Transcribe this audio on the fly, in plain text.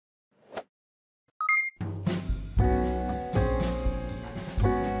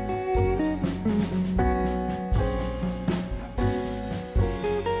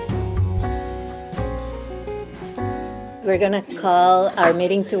We're going to call our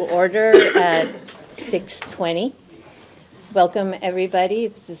meeting to order at 6:20. Welcome, everybody.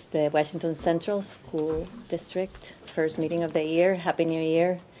 This is the Washington Central School District first meeting of the year. Happy New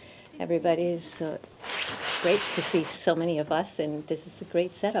Year, everybody. It's great to see so many of us, and this is a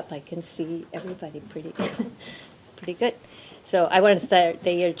great setup. I can see everybody pretty, pretty good. So I want to start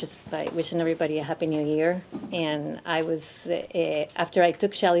the year just by wishing everybody a Happy New Year. And I was, after I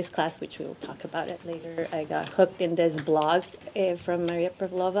took Shelley's class, which we will talk about it later, I got hooked in this blog from Maria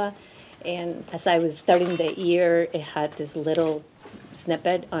Pavlova. And as I was starting the year, it had this little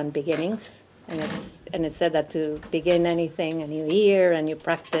snippet on beginnings. And it said that to begin anything, a new year, a new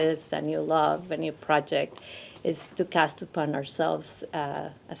practice, a new love, a new project, is to cast upon ourselves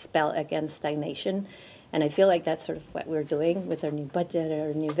a spell against stagnation. And I feel like that's sort of what we're doing with our new budget,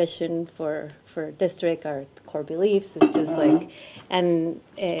 our new vision for district, our core beliefs. It's just like, and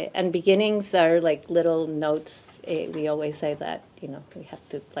beginnings are like little notes. We always say that, you know, we have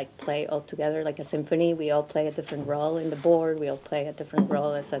to like play all together like a symphony. We all play a different role in the board. We all play a different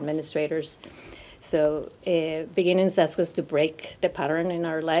role as administrators. So beginnings ask us to break the pattern in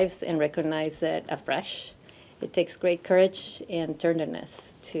our lives and recognize it afresh. It takes great courage and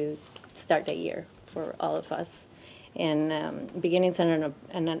tenderness to start the year for all of us. And beginnings and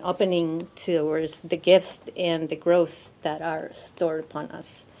an opening towards the gifts and the growth that are stored upon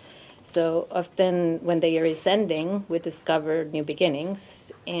us. So often when the year is ending, we discover new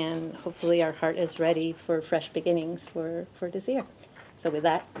beginnings, and hopefully our heart is ready for fresh beginnings for this year. So with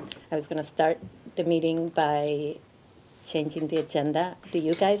that, I was going to start the meeting by changing the agenda. Do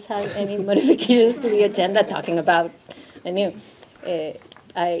you guys have any modifications to the agenda talking about the new?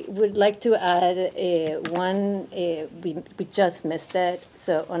 I would like to add one, we just missed it,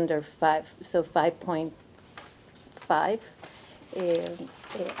 so under 5.5,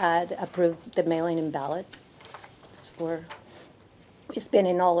 add approve the mail-in ballot. It's been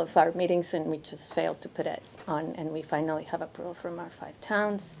in all of our meetings and we just failed to put it on, and we finally have approval from our 5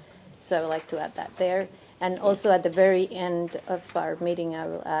 towns. So I would like to add that there. And also at the very end of our meeting, I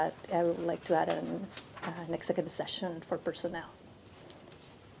would like to add an executive session for personnel.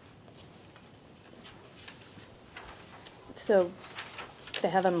 So they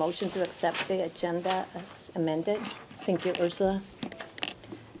have a motion to accept the agenda as amended. Thank you, Ursula.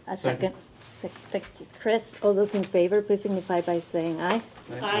 A second. Thank you, Chris. All those in favor, please signify by saying aye.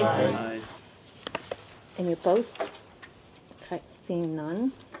 Aye. Aye. Any opposed? Okay, seeing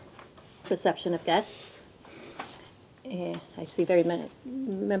none. Reception of guests. I see very many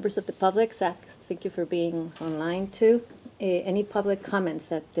members of the public. Zach, thank you for being online too. Any public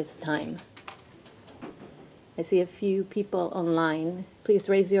comments at this time? I see a few people online. Please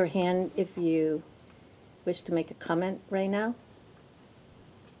raise your hand if you wish to make a comment right now.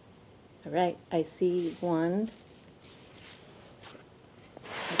 All right, I see one.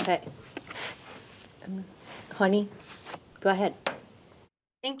 Okay. Honey, go ahead.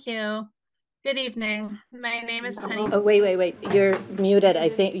 Thank you. Good evening. My name is Honey. Oh, wait. You're muted. I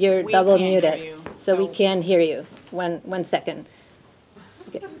think you're double muted. So we can't hear you. One second.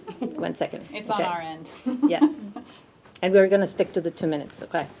 Okay. 1 second. It's on our end. Yeah. And we're going to stick to the 2 minutes,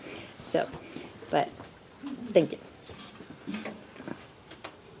 okay? So, but thank you.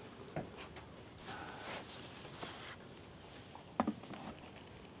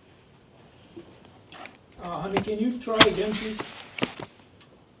 Honey, can you try again, please?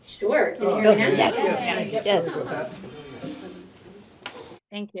 Sure. Can you hear me now? Yes.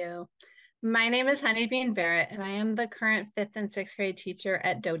 Thank you. My name is Honeybean Barrett, and I am the current 5th and 6th grade teacher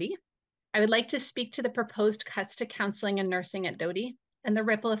at Doty. I would like to speak to the proposed cuts to counseling and nursing at Doty and the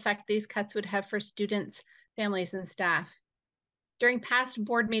ripple effect these cuts would have for students, families, and staff. During past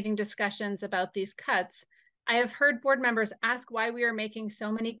board meeting discussions about these cuts, I have heard board members ask why we are making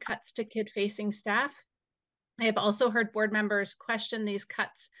so many cuts to kid-facing staff. I have also heard board members question these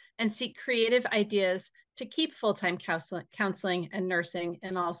cuts and seek creative ideas to keep full-time counseling and nursing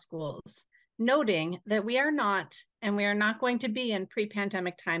in all schools, noting that we are not going to be in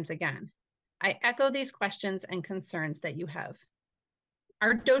pre-pandemic times again. I echo these questions and concerns that you have.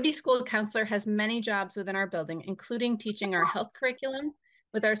 Our Doty school counselor has many jobs within our building, including teaching our health curriculum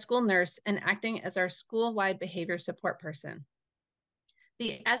with our school nurse and acting as our school-wide behavior support person.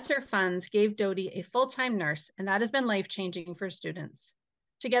 The ESSER funds gave Doty a full-time nurse, and that has been life-changing for students.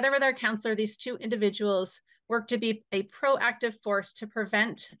 Together with our counselor, these two individuals work to be a proactive force to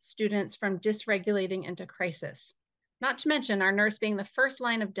prevent students from dysregulating into crisis. Not to mention our nurse being the first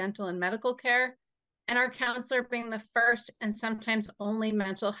line of dental and medical care, and our counselor being the first and sometimes only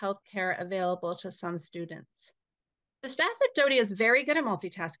mental health care available to some students. The staff at Doty is very good at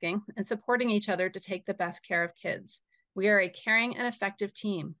multitasking and supporting each other to take the best care of kids. We are a caring and effective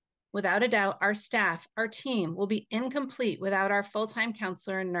team. Without a doubt, our staff, our team will be incomplete without our full-time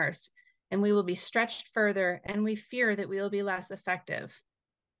counselor and nurse, and we will be stretched further, and we fear that we will be less effective.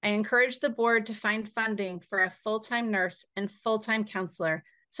 I encourage the board to find funding for a full-time nurse and full-time counselor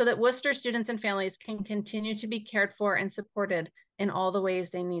so that Worcester students and families can continue to be cared for and supported in all the ways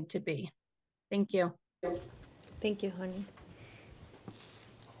they need to be. Thank you. Thank you, honey.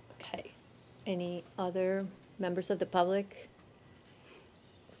 Okay. Any other members of the public?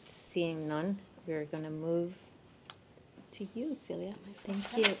 Seeing none, we're going to move to you, Celia.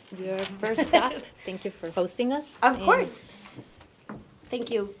 Thank you. You're first up. Thank you for hosting us. Of course. Thank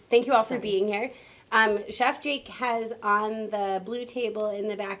you. Thank you all for being here. Chef Jake has on the blue table in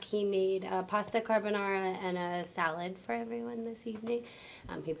the back, he made a pasta carbonara and a salad for everyone this evening.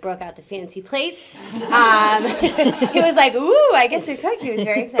 He broke out the fancy plates. He was like, ooh, I get to cook. He was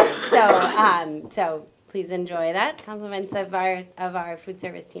very excited. So please enjoy that. Compliments of our food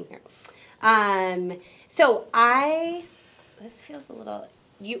service team here. This feels a little,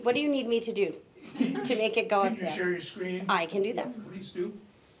 what do you need me to do to make it go up Can you there? share your screen? I can do that. Please do.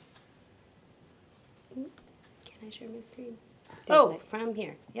 Can I share my screen? Oh, from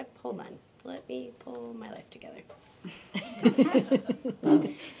here. Yep, hold on. Let me pull my life together.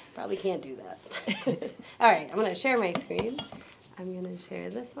 Probably can't do that. All right, I'm going to share my screen. I'm going to share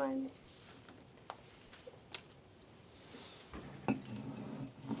this one.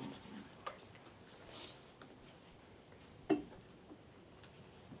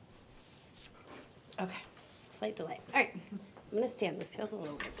 Okay, slight delay. All right, I'm going to stand. This feels a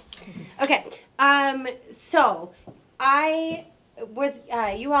little weird. Okay, so I was,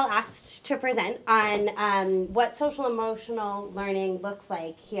 you all asked to present on what social emotional learning looks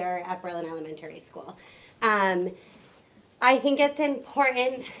like here at Berlin Elementary School. I think it's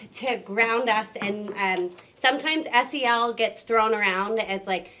important to ground us, and sometimes SEL gets thrown around as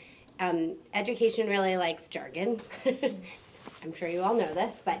like, education really likes jargon. I'm sure you all know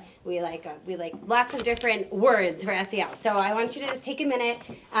this, but we like lots of different words for SEL. So I want you to just take a minute.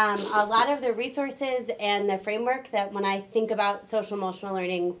 A lot of the resources and the framework that when I think about social emotional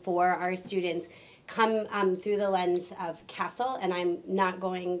learning for our students come through the lens of CASEL, and I'm not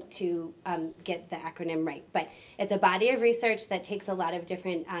going to get the acronym right, but it's a body of research that takes a lot of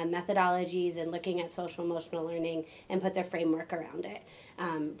different methodologies and looking at social emotional learning and puts a framework around it.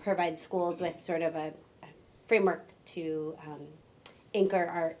 Provides schools with sort of a framework to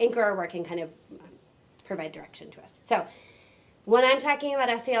anchor our work and kind of provide direction to us. So when I'm talking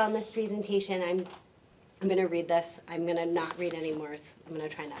about SEL in this presentation, I'm going to read this. I'm going to not read any more. I'm going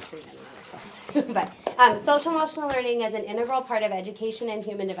to try not to read any other slides. But social emotional learning is an integral part of education and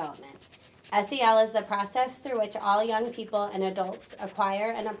human development. SEL is the process through which all young people and adults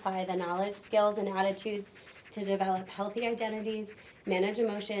acquire and apply the knowledge, skills, and attitudes to develop healthy identities, manage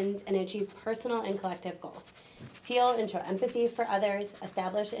emotions, and achieve personal and collective goals. Feel and show empathy for others,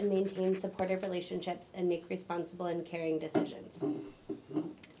 establish and maintain supportive relationships, and make responsible and caring decisions.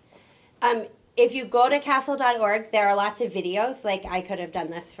 If you go to castle.org, there are lots of videos. Like, I could have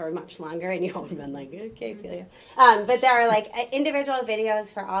done this for much longer, and you all would have been like, okay, Celia. But there are, like, individual videos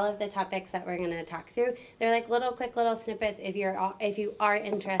for all of the topics that we're going to talk through. They're, like, quick little snippets if you are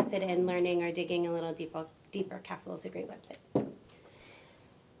interested in learning or digging a little deeper. Castle is a great website.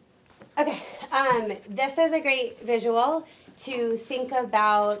 Okay, this is a great visual to think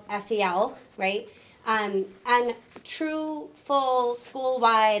about SEL, right? And true, full,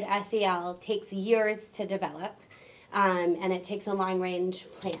 school-wide SEL takes years to develop, and it takes a long-range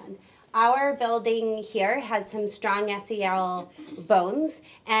plan. Our building here has some strong SEL bones,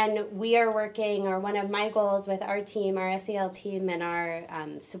 and we are working, or one of my goals with our team, our SEL team, and our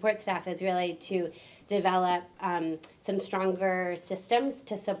support staff is really to develop some stronger systems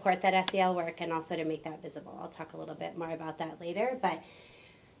to support that SEL work and also to make that visible. I'll talk a little bit more about that later, but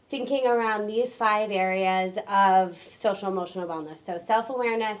thinking around these 5 areas of social emotional wellness. So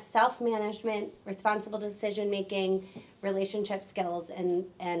self-awareness, self-management, responsible decision-making, relationship skills,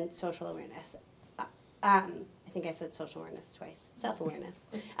 and social awareness. I think I said social awareness twice, self-awareness.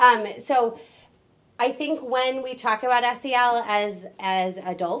 So I think when we talk about SEL as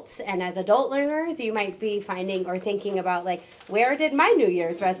adults and as adult learners, you might be finding or thinking about, like, where did my New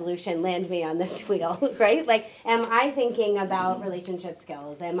Year's resolution land me on this wheel, right? Like, am I thinking about relationship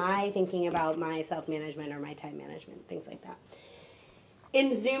skills? Am I thinking about my self-management or my time management, things like that?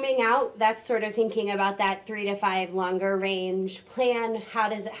 In zooming out, that's sort of thinking about that 3 to 5 longer range plan. How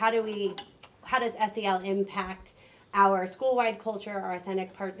does SEL impact our school-wide culture, our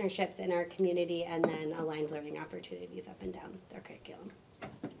authentic partnerships in our community, and then aligned learning opportunities up and down their curriculum.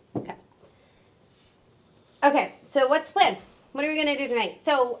 Okay, So what's the plan? What are we going to do tonight?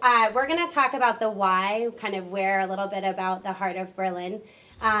 So we're going to talk about the why, kind of where, a little bit about the heart of Berlin.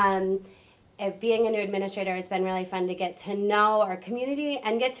 Being a new administrator, it's been really fun to get to know our community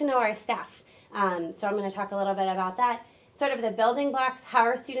and get to know our staff. So I'm going to talk a little bit about that. Sort of the building blocks, how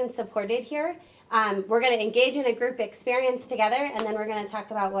are students supported here? We're going to engage in a group experience together, and then we're going to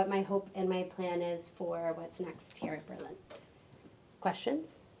talk about what my hope and my plan is for what's next here at Berlin.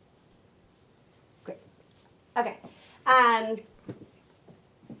 Questions? Great. Okay.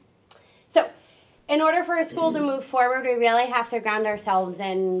 So in order for a school to move forward, we really have to ground ourselves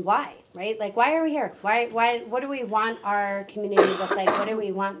in why, right? Like, why are we here? What do we want our community to look like? What do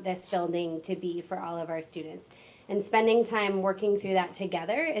we want this building to be for all of our students? And spending time working through that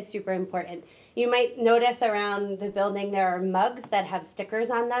together is super important. You might notice around the building there are mugs that have stickers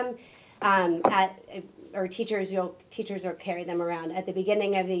on them. Teachers will carry them around at the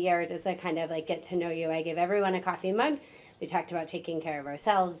beginning of the year just to kind of like get to know you. I give everyone a coffee mug. We talked about taking care of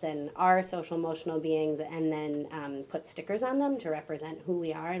ourselves and our social emotional beings, and then put stickers on them to represent who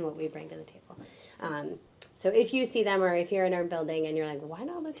we are and what we bring to the table. So if you see them, or if you're in our building and you're like, why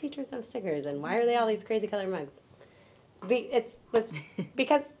do all the teachers have stickers and why are they all these crazy color mugs? It was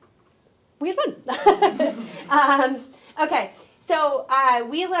because we had fun. Okay. So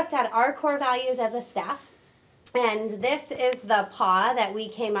we looked at our core values as a staff, and this is the PAW that we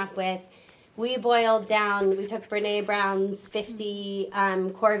came up with. We boiled down, we took Brene Brown's 50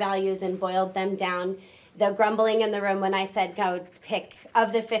 core values and boiled them down. The grumbling in the room when I said, go pick,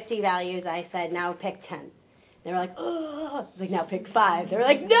 of the 50 values, I said, now pick 10. They were like, oh, I was like, now pick 5. They were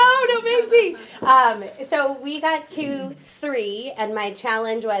like, no, don't make me. So we got to 3, and my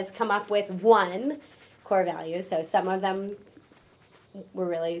challenge was come up with 1 core value. So some of them were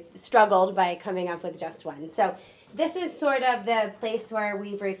really struggled by coming up with just 1. So this is sort of the place where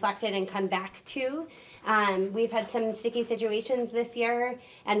we've reflected and come back to. We've had some sticky situations this year,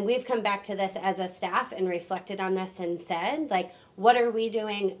 and we've come back to this as a staff and reflected on this and said, like, what are we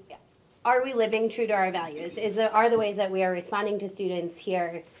doing? Are we living true to our values? Are the ways that we are responding to students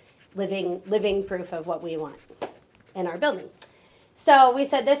here living proof of what we want in our building? So we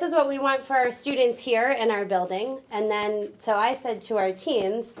said, this is what we want for our students here in our building. And then, so I said to our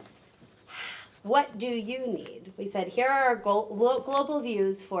teams, what do you need? We said, here are our global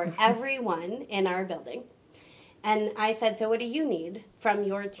views for everyone in our building. And I said, so what do you need from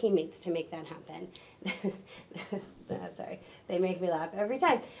your teammates to make that happen? Sorry, they make me laugh every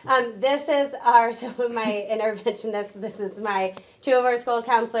time. This is some of my interventionists. This is 2 of our school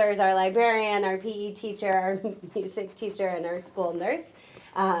counselors, our librarian, our PE teacher, our music teacher, and our school nurse.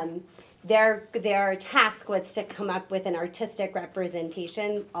 Their task was to come up with an artistic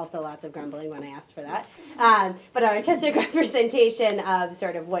representation, also lots of grumbling when I asked for that, but an artistic representation of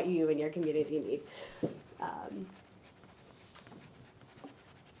sort of what you and your community need.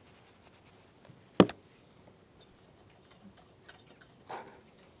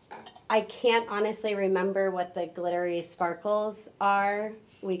 I can't honestly remember what the glittery sparkles are.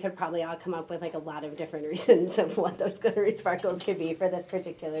 We could probably all come up with like a lot of different reasons of what those glittery sparkles could be for this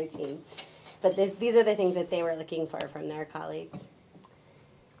particular team. But these are the things that they were looking for from their colleagues.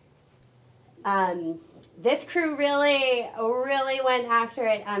 This crew really went after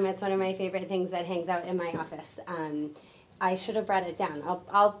it. It's one of my favorite things that hangs out in my office. I should have brought it down.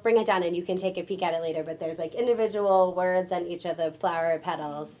 I'll bring it down and you can take a peek at it later, but there's like individual words on each of the flower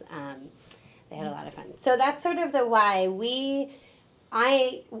petals. They had a lot of fun. So that's sort of the why.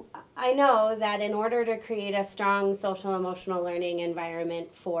 I know that in order to create a strong social emotional learning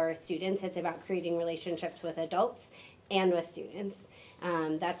environment for students, it's about creating relationships with adults and with students.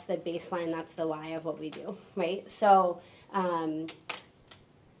 That's the baseline, that's the why of what we do, right? So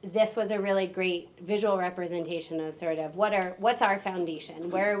this was a really great visual representation of sort of what's our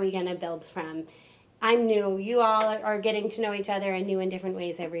foundation? Where are we going to build from? I'm new. You all are getting to know each other in new and different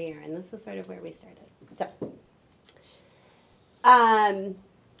ways every year, and this is sort of where we started. So,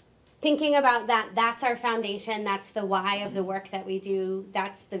 thinking about that's our foundation. That's the why of the work that we do.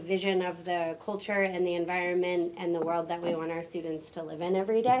 That's the vision of the culture and the environment and the world that we want our students to live in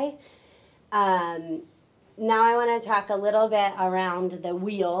every day. Now I want to talk a little bit around the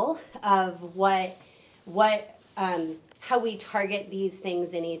wheel of how we target these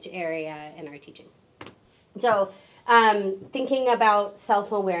things in each area in our teaching. So thinking about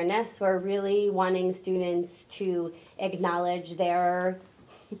self-awareness, we're really wanting students to acknowledge their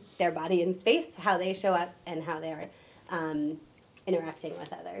body in space, how they show up, and how they're interacting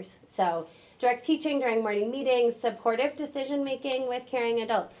with others. So direct teaching during morning meetings, supportive decision-making with caring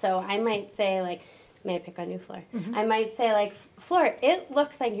adults. So I might say, like, may I pick on you, Fleur? Mm-hmm. I might say, like, Fleur, it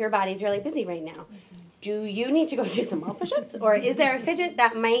looks like your body's really busy right now. Mm-hmm. do you need to go do some wall push-ups? Or is there a fidget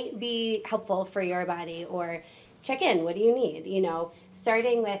that might be helpful for your body? Or check in, what do you need? You know,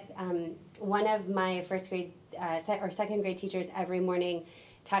 starting with one of my first grade or second grade teachers every morning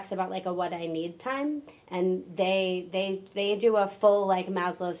talks about like a what I need time, and they do a full like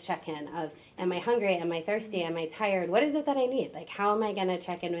Maslow's check-in of, am I hungry? Am I thirsty? Am I tired? What is it that I need? Like, how am I going to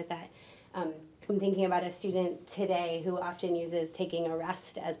check in with that? I'm thinking about a student today who often uses taking a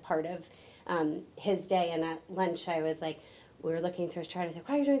rest as part of his day, and at lunch I was like, we were looking through his chart, I was like,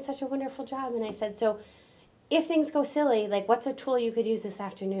 wow, you're doing such a wonderful job, and I said, so if things go silly, like what's a tool you could use this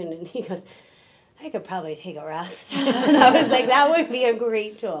afternoon? And he goes, I could probably take a rest. And I was like, that would be a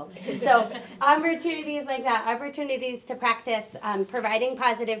great tool. So opportunities like that, opportunities to practice providing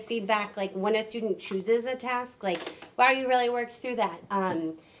positive feedback, like when a student chooses a task, like, wow, you really worked through that.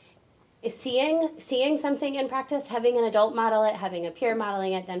 Seeing something in practice, having an adult model it, having a peer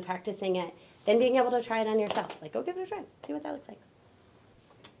modeling it, then practicing it, then being able to try it on yourself. Like, go give it a try, see what that looks like.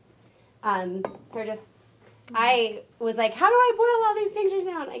 I was like, how do I boil all these pictures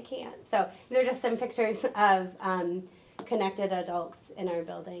down? I can't. So they're just some pictures of connected adults in our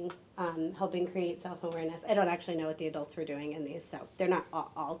building, helping create self-awareness. I don't actually know what the adults were doing in these, so they're not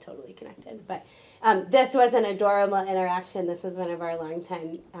all totally connected. But this was an adorable interaction. This was one of our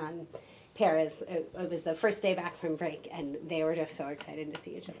longtime pairs. It was the first day back from break, and they were just so excited to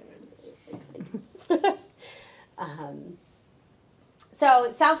see each other. It was really fun.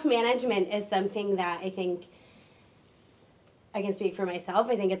 So self-management is something that I think, I can speak for myself,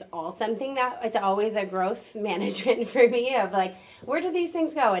 I think it's all something that, it's always a growth management for me of like, where do these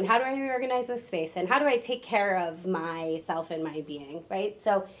things go and how do I reorganize this space and how do I take care of myself and my being, right?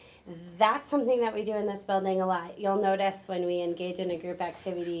 So that's something that we do in this building a lot. You'll notice when we engage in a group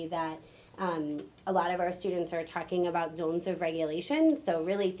activity that a lot of our students are talking about zones of regulation, so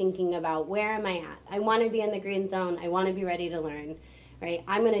really thinking about where am I at? I want to be in the green zone, I want to be ready to learn, right?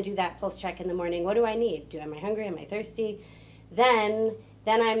 I'm going to do that pulse check in the morning. What do I need? Am I hungry? Am I thirsty? Then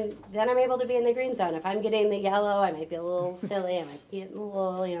I'm able to be in the green zone. If I'm getting the yellow, I might be a little silly. I might be getting a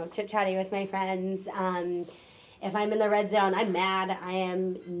little, chit-chatty with my friends. If I'm in the red zone, I'm mad. I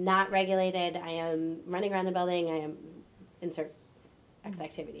am not regulated. I am running around the building. I am insert X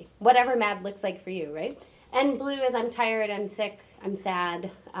activity. Whatever mad looks like for you, right? And blue is I'm tired, I'm sick, I'm sad.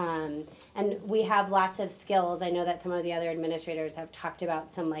 And we have lots of skills. I know that some of the other administrators have talked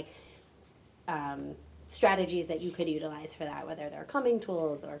about some strategies that you could utilize for that, whether they're calming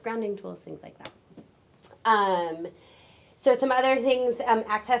tools or grounding tools, things like that. So some other things,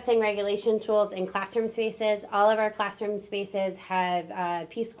 accessing regulation tools in classroom spaces. All of our classroom spaces have a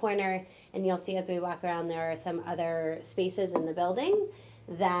peace corner, and you'll see as we walk around there are some other spaces in the building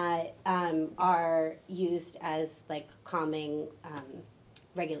that are used as like calming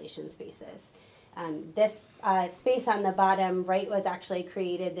regulation spaces. This space on the bottom right was actually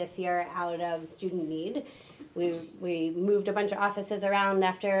created this year out of student need. We moved a bunch of offices around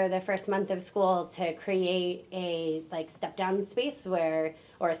after the first month of school to create a step down space or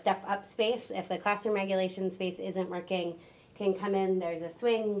a step up space. If the classroom regulation space isn't working, you can come in, there's a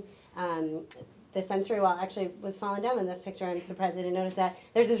swing. The sensory wall actually was falling down in this picture. I'm surprised I didn't notice that.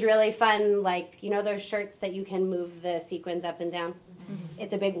 There's this really fun, those shirts that you can move the sequins up and down.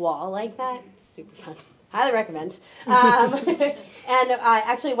 It's a big wall like that. It's super fun. Highly recommend. And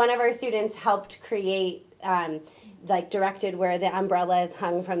actually one of our students helped create, directed where the umbrellas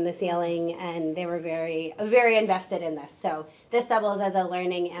hung from the ceiling, and they were very, very invested in this. So this doubles as a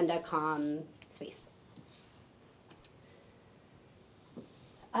learning and a calm space.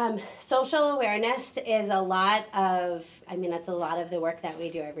 Social awareness is a lot of the work that we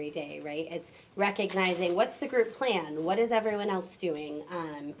do every day, right? It's recognizing what's the group plan, what is everyone else doing.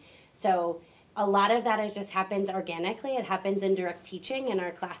 So a lot of that just happens organically. It happens in direct teaching in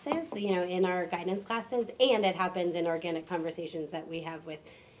our classes, in our guidance classes, and it happens in organic conversations that we have with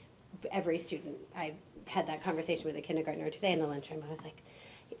every student. I had that conversation with a kindergartner today in the lunchroom. I was like,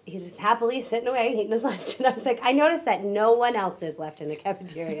 he's just happily sitting away eating his lunch. And I was like, I noticed that no one else is left in the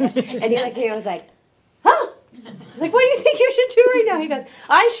cafeteria. And he looked at me and was like, huh? I was like, what do you think you should do right now? He goes,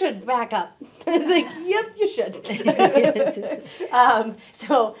 I should back up. I was like, yep, you should.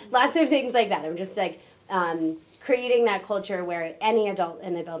 So lots of things like that. I'm just creating that culture where any adult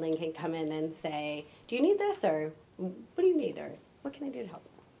in the building can come in and say, do you need this? Or what do you need? Or what can I do to help?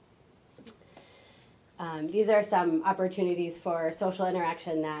 These are some opportunities for social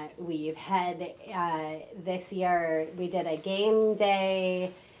interaction that we've had this year. We did a game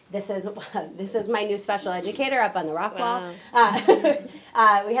day. This is my new special educator up on the rock wall.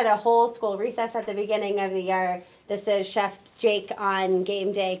 We had a whole school recess at the beginning of the year. This is Chef Jake on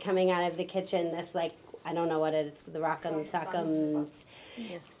game day coming out of the kitchen. This I don't know what it's, the Rock'em Sock'em.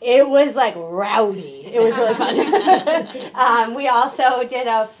 It was like rowdy. It was really fun. We also did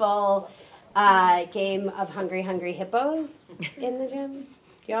a full game of Hungry Hungry Hippos in the gym.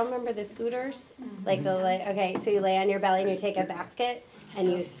 Do y'all remember the scooters? Like the okay, so you lay on your belly and you take a basket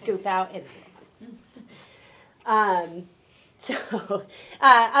and you scoop out. It's so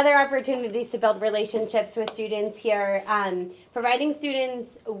other opportunities to build relationships with students here, providing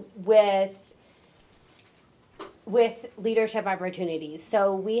students with leadership opportunities.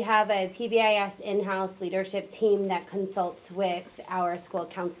 So we have a PBIS in-house leadership team that consults with our school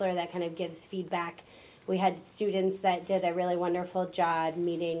counselor that kind of gives feedback. We had students that did a really wonderful job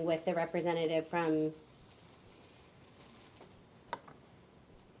meeting with the representative from,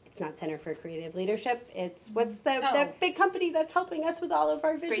 it's not Center for Creative Leadership, it's, what's the big company that's helping us with all of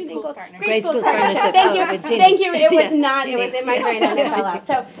our vision and goals? Great Schools Partnership. Thank you. It was not, it was in my brain and it fell out.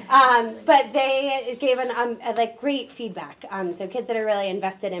 So, but they gave like great feedback. So kids that are really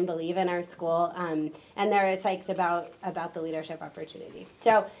invested and believe in our school, and they're psyched about the leadership opportunity.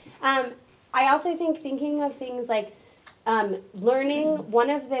 So, I also think thinking of things like learning one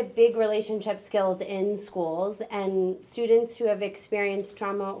of the big relationship skills in schools, and students who have experienced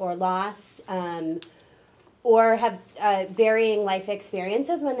trauma or loss or have varying life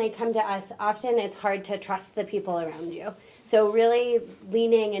experiences, when they come to us, often it's hard to trust the people around you. So really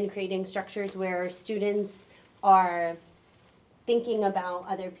leaning and creating structures where students are thinking about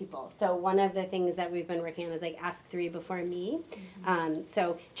other people. So one of the things that we've been working on is like ask 3 before me.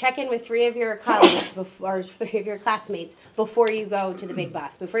 So check in with 3 of your colleagues or 3 of your classmates before you go to the big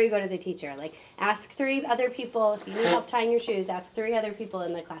boss, before you go to the teacher. Like ask 3 other people. If you need help tying your shoes, ask 3 other people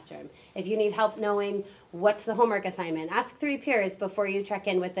in the classroom. If you need help knowing what's the homework assignment, ask 3 peers before you check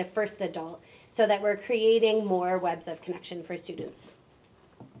in with the first adult, so that we're creating more webs of connection for students.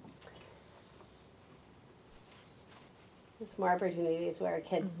 There's more opportunities where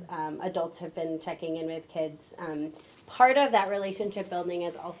kids, adults have been checking in with kids. Part of that relationship building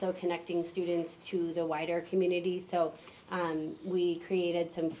is also connecting students to the wider community. So we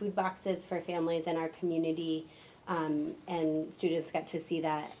created some food boxes for families in our community, and students got to see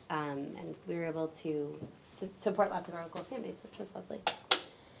that, and we were able to support lots of our local families, which was lovely.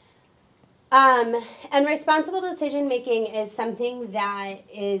 And responsible decision making is something that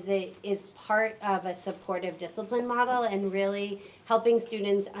is part of a supportive discipline model, and really helping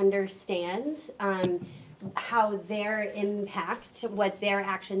students understand how their impact, what their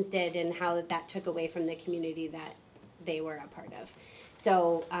actions did, and how that took away from the community that they were a part of.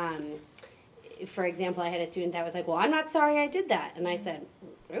 So, for example, I had a student that was like, well, I'm not sorry I did that. And I said,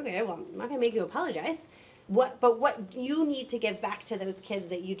 okay, well, I'm not going to make you apologize. But what you need to give back to those kids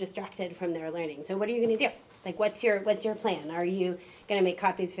that you distracted from their learning. So what are you going to do? Like, what's your plan? Are you going to make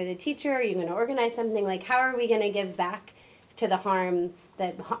copies for the teacher? Are you going to organize something? Like, how are we going to give back to the harm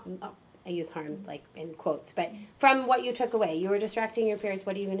that, I use harm like in quotes, but from what you took away? You were distracting your peers.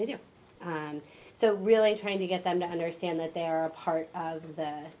 What are you going to do? So really trying to get them to understand that they are a part of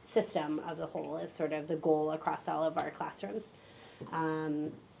the system of the whole is sort of the goal across all of our classrooms.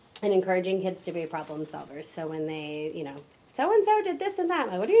 And encouraging kids to be problem solvers. So when they, so-and-so did this and that,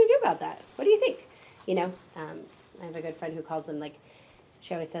 like, what are you going to do about that? What do you think? I have a good friend who calls them, like,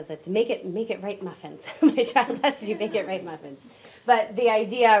 she always says, it's make it right muffins. My child has to do make it right muffins. But the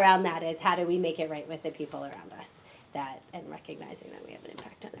idea around that is, how do we make it right with the people around us, and recognizing that we have an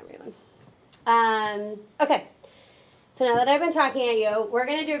impact on everyone. Okay. So now that I've been talking at you, we're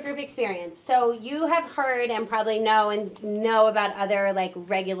going to do a group experience. So you have heard and probably know about other like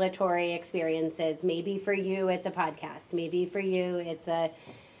regulatory experiences. Maybe for you it's a podcast. Maybe for you it's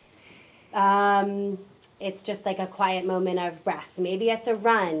it's just like a quiet moment of breath. Maybe it's a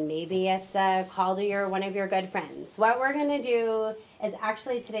run. Maybe it's a call to one of your good friends. What we're going to do is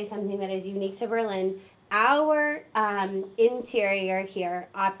actually today something that is unique to Berlin. Our interior here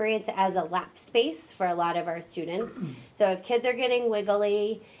operates as a lap space for a lot of our students. So if kids are getting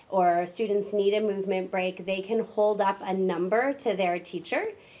wiggly or students need a movement break, they can hold up a number to their teacher.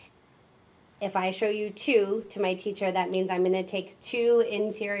 If I show you 2 to my teacher, that means I'm going to take 2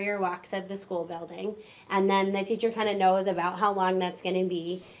 interior walks of the school building. And then the teacher kind of knows about how long that's going to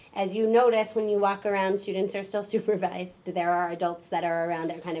be. As you notice, when you walk around, students are still supervised. There are adults that are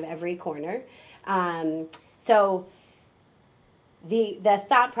around at kind of every corner. So the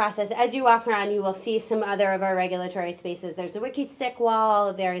thought process, as you walk around, you will see some other of our regulatory spaces. There's a wiki stick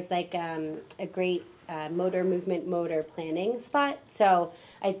wall. There's like a great motor planning spot. So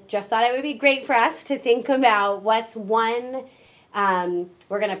I just thought it would be great for us to think about what's one,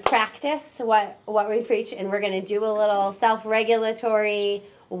 we're going to practice what we preach, and we're going to do a little self-regulatory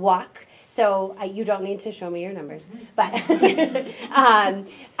walk. So you don't need to show me your numbers, but we're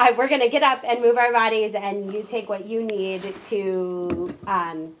going to get up and move our bodies, and you take what you need to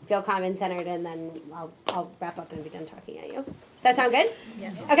feel calm and centered, and then I'll wrap up and be done talking at you. That sound good?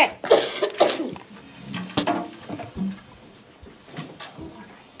 Yes. Okay.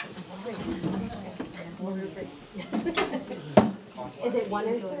 Is it one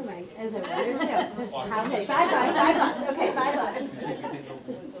or two? Is it one or two? How many? Five left. Okay, 5 left.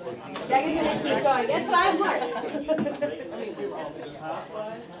 Megan's gonna keep going. It's 5 more.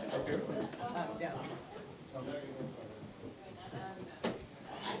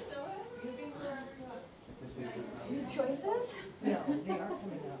 Choices?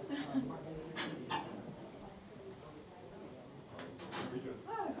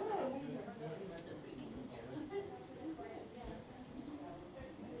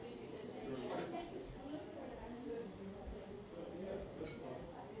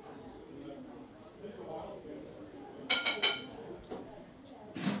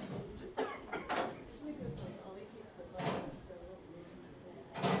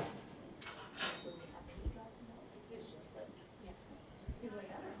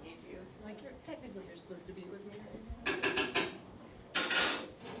 Technically, you're supposed to be with me.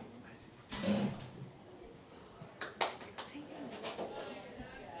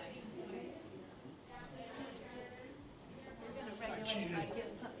 I cheated. I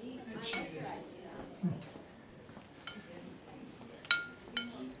cheated. I'm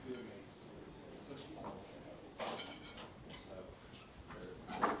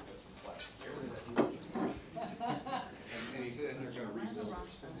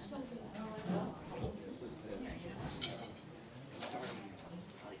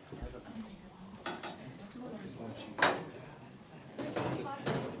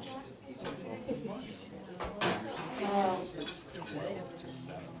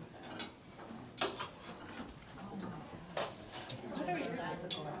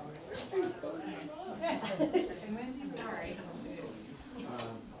sorry.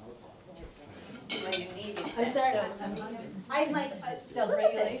 I'm like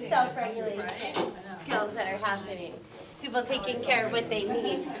self-regulating skills that are happening. People taking care of what they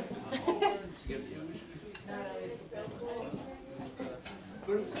need.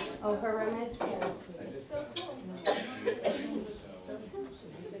 Oh, her room is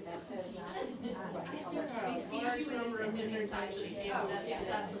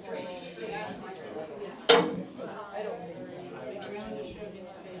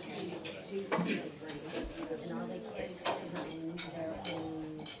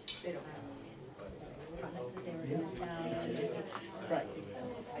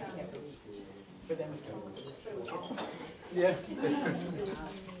Yeah.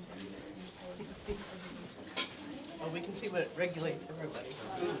 Well, we can see what regulates everybody.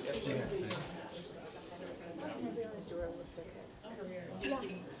 Yeah.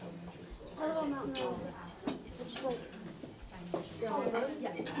 A little mountain road, which is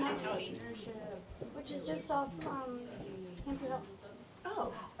like, which is just off Hampton Hill.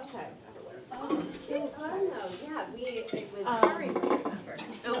 Oh, okay. Oh, so fun though. Yeah, it was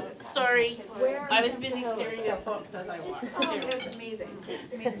Oh, sorry. I was busy staring at books as I walked. Oh, it was amazing.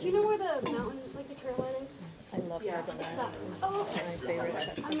 It's amazing. Do you know where the mountain, like the trail line is? I love Yeah. Carbonara. It's that. Oh, okay. My favorite.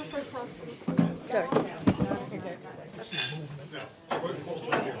 I'm the first house. Sorry.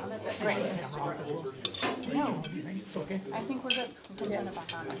 No, I think we're good. We can turn it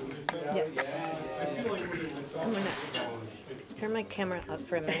back on. I'm gonna turn my camera up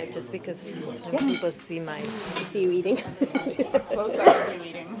for a minute just because when people see my see you eating. Close up to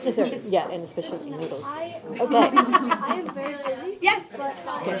eating. Sorry, yeah, and especially noodles. Okay. I am very busy. Yes. But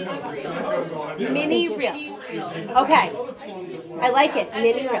Mini reel. Okay. I like it.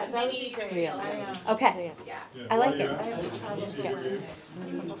 Mini reel. Real. Okay. I like it.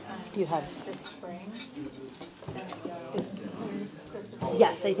 You have This spring.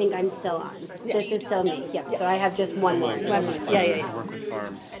 Yes, I think I'm still on. This is still me. Yeah. So I have just one more. one more. Yeah. Work with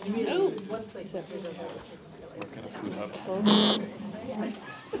farms. Work at a food hub.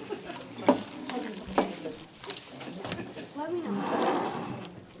 let me know.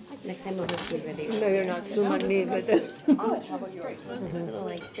 Next time we'll have food ready. No, you're not zooming me with it.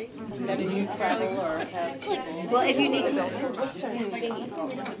 Did you travel or have? Well, if you need to.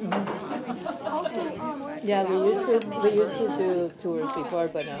 Yeah, we used to do tours before,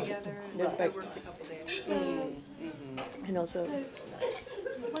 but and also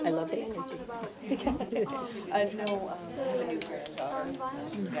I love the energy. I know I have a new granddaughter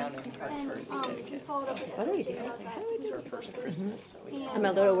down in Hartford. What are you doing? It's her first Christmas, so we I'm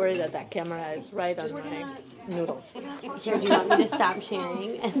a little worried that camera is right on my noodles. Here, do you want me to stop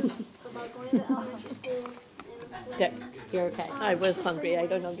sharing? going to the elementary schools. Good. You're okay. I was hungry. I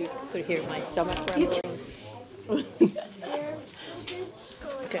don't know if you could hear my stomach rumbling. Scared kids go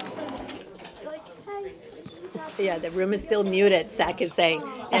like, Okay. like, hey, this is what's happening. Yeah, the room is still muted, Zach is saying.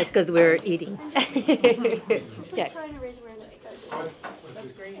 That's because we're eating. Just like trying to raise awareness because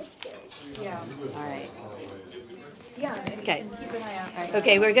That's great. it's scary. Yeah. All right. Yeah. Okay. Keep an eye out.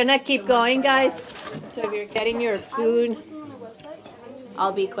 Okay, we're gonna keep going, guys. So if you're getting your I was food, looking on the website and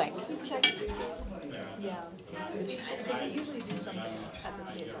I'll be quick. I keep checking to see. Yeah. Because they usually do something at the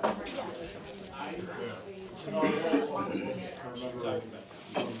state level.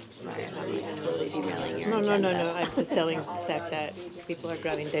 No. I'm just telling Zach that people are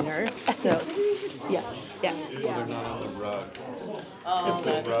grabbing dinner. So, yeah. Well, they're not on the rug. Oh, It's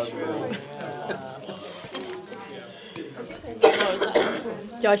a rug.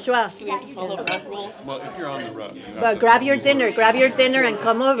 Joshua, All the rug rules. Well, if you're on the rug, you have but to grab your dinner and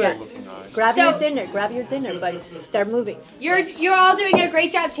come over. looking eyes. Grab your dinner, but start moving. You're all doing a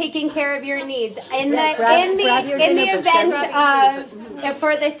great job taking care of your needs in Yeah, the grab your in the dinner, but event of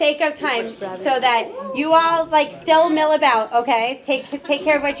for the sake of time, so that you all like still mill about. Okay, take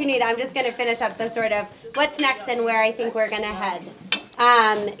care of what you need. I'm just going to finish up the sort of what's next and where I think we're going to head.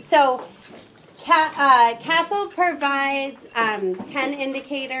 So Castle provides 10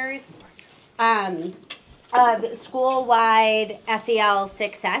 indicators of school-wide SEL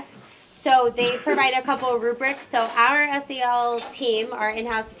success. So they provide a couple of rubrics. So our SEL team, our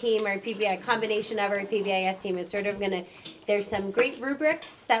in-house team, our PBI, combination of our PBIS team is sort of going to, there's some great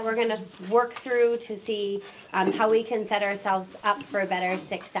rubrics that we're going to work through to see how we can set ourselves up for better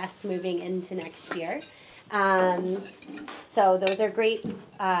success moving into next year. So those are great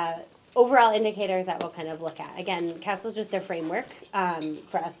overall indicators that we'll kind of look at. Again, CASTLE's just a framework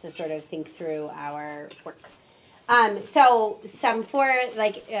for us to sort of think through our work. So some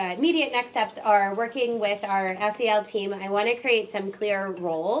immediate next steps are working with our SEL team. I want to create some clear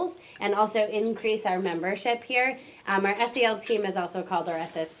roles and also increase our membership here. Our SEL team is also called our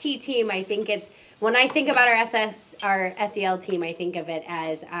SST team. I think when I think about our SEL team, I think of it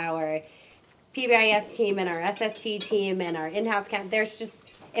as our PBIS team and our SST team and our in-house camp.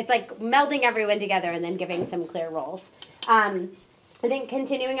 It's like melding everyone together and then giving some clear roles. I think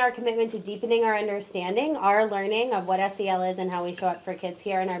continuing our commitment to deepening our understanding, our learning of what SEL is and how we show up for kids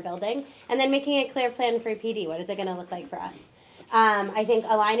here in our building, and then making a clear plan for PD. What is it going to look like for us? I think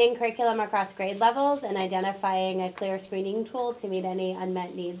aligning curriculum across grade levels and identifying a clear screening tool to meet any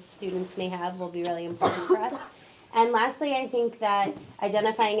unmet needs students may have will be really important for us. And lastly, I think that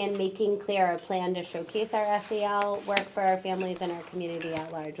identifying and making clear a plan to showcase our SEL work for our families and our community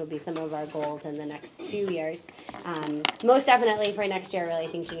at large will be some of our goals in the next few years. Most definitely for next year, really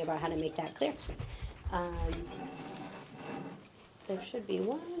thinking about how to make that clear. There should be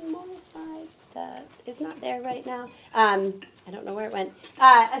one more slide that is not there right now. I don't know where it went.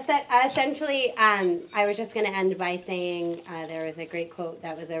 Essentially, I was just going to end by saying there was a great quote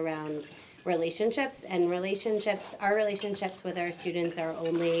that was around relationships, and our relationships with our students are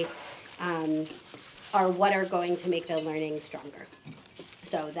only are what are going to make the learning stronger.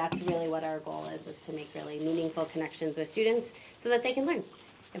 So that's really what our goal is to make really meaningful connections with students so that they can learn.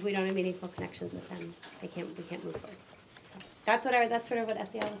 If we don't have meaningful connections with them, we can't move forward. So that's sort of what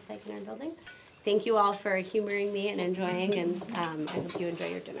SEL looks like in our building. Thank you all for humoring me and enjoying, and I hope you enjoy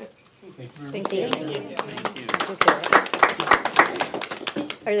your dinner. Thank you.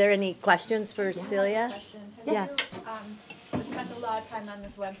 Are there any questions for Celia? Yeah. We spent a lot of time on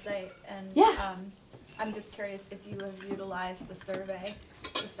this website, and I'm just curious if you have utilized the survey,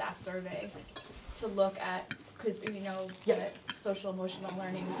 the staff survey, to look at, because we know that social emotional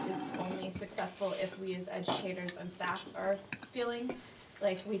learning is only successful if we as educators and staff are feeling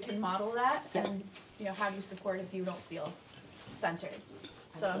like we can model that, and how do you support if you don't feel centered?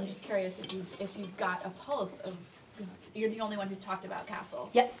 So I'm just curious if you got a pulse of, because you're the only one who's talked about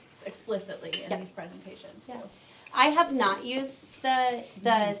CASTLE explicitly in these presentations too. I have not used the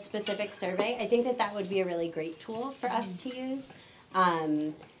specific survey. I think that would be a really great tool for us to use.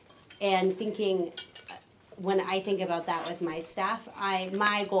 And thinking, when I think about that with my staff,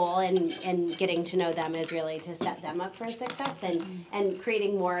 my goal in getting to know them is really to set them up for success, and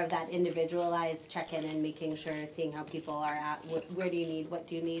creating more of that individualized check-in and making sure, seeing how people are at, where do you need, what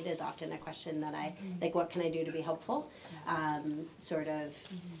do you need is often a question that like, what can I do to be helpful? Sort of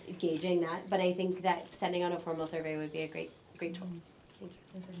gauging that. But I think that sending out a formal survey would be a great tool. Thank you.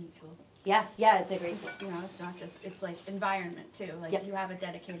 It's a neat tool. Yeah, it's a great tool. It's not just, it's like environment too, like you have a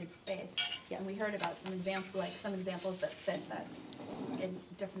dedicated space. And we heard about some examples that fit that in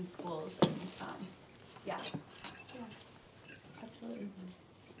different schools, and absolutely.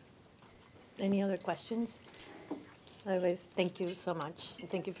 Any other questions? Otherwise, thank you so much.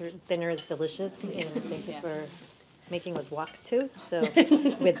 Thank you for dinner is delicious, and thank you for making us walk too. So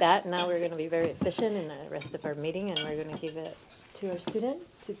with that, now we're going to be very efficient in the rest of our meeting, and we're going to give it to our student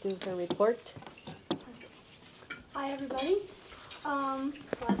to do her report. Hi, everybody. Glad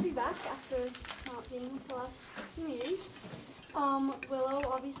to be back after not being with the last few meetings. Willow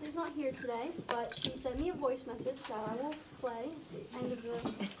obviously is not here today, but she sent me a voice message that I will play at the end of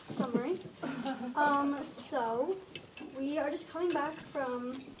the summary. So we are just coming back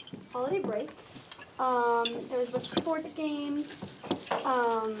from holiday break. There was a bunch of sports games. There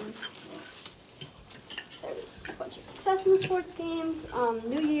was a bunch of success in the sports games.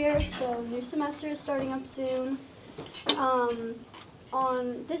 New year, so new semester is starting up soon.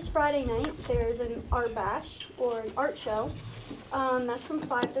 On this Friday night, there's an art bash or an art show. That's from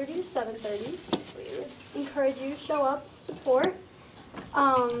 5:30 to 7:30. We would encourage you to show up, support.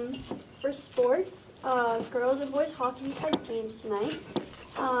 For sports, girls and boys hockey had games tonight.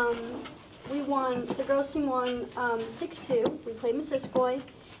 We won. The girls team won 6-2. We played Missisquoi,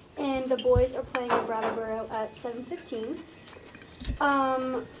 and the boys are playing at Brattleboro at 7:15.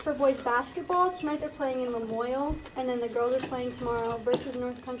 For boys basketball, tonight they're playing in Lamoille, and then the girls are playing tomorrow versus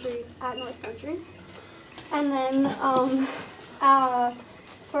North Country at North Country. And then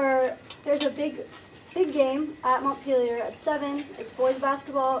there's a big game at Montpelier at 7. It's boys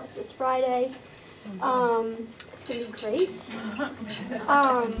basketball. It's this Friday. It's gonna be great.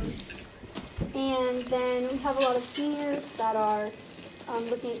 And then we have a lot of seniors that are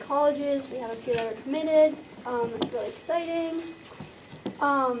looking at colleges. We have a few that are committed. It's really exciting.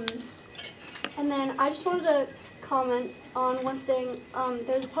 And then I just wanted to comment on one thing.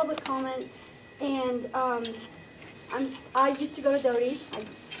 There's a public comment, and I used to go to Doty. I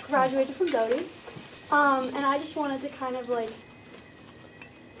graduated from Doty, and I just wanted to kind of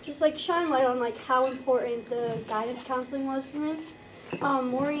shine light on how important the guidance counseling was for me.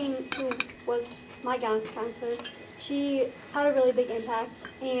 Maureen, who was my guidance counselor, she had a really big impact,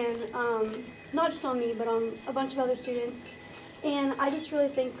 and not just on me, but on a bunch of other students. And I just really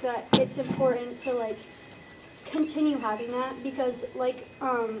think that it's important to continue having that, because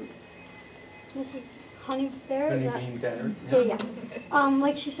Mrs. Honeybear, yeah.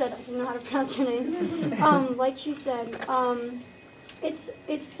 Like she said, I don't know how to pronounce her name. Like she said,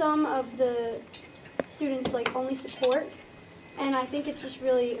 it's some of the students only support, and I think it's just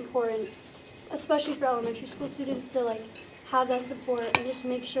really important, especially for elementary school students, to have that support and just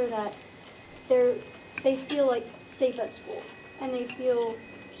make sure that they feel safe at school, and they feel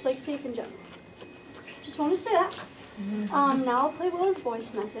just safe in general. Just wanted to say that. Now I'll play Willow's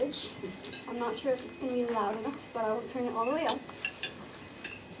voice message. I'm not sure if it's going to be loud enough, but I will turn it all the way up.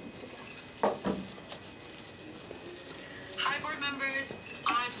 Hi, board members.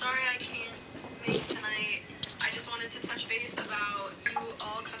 I'm sorry I can't make tonight. I just wanted to touch base about you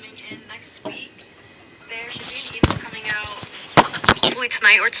all coming in next week. There should be an email coming out hopefully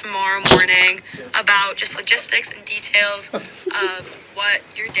tonight or tomorrow morning about just logistics and details of what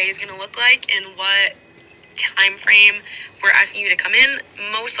your day is going to look like and what time frame we're asking you to come in.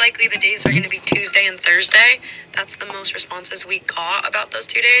 Most likely the days are going to be Tuesday and Thursday. That's the most responses we got about those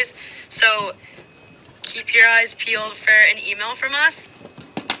 2 days. So keep your eyes peeled for an email from us.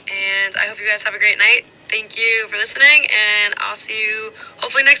 And I hope you guys have a great night. Thank you for listening, and I'll see you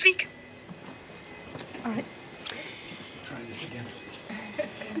hopefully next week. All right.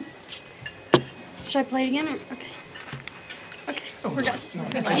 Should I play it again? Okay. Okay, we're done.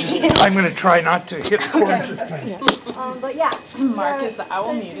 I'm going to try not to hit chords this time. But yeah. Mark, is the owl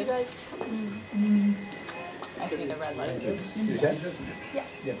so muted? You guys I see the red light. Yes.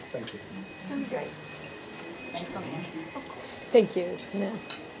 Yeah, thank you. It's gonna be great. Thanks so much. Of course. Thank you. No.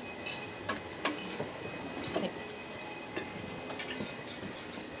 Thanks.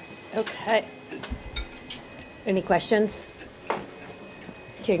 Okay. Any questions?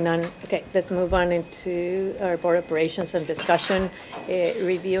 Hearing none. Okay, let's move on into our board operations and discussion,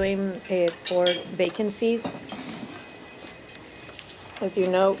 reviewing board vacancies. As you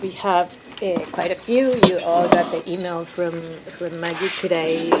know, we have quite a few. You all got the email from Maggie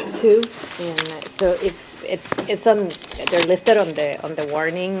today too, and so if it's on, they're listed on the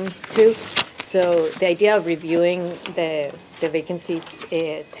warning too. So the idea of reviewing the vacancies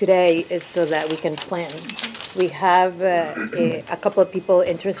today is so that we can plan. We have a couple of people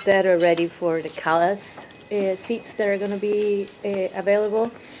interested already for the CALAS seats that are going to be available,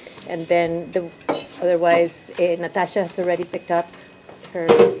 and then otherwise Natasha has already picked up her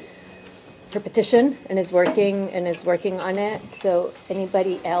petition and is working on it. So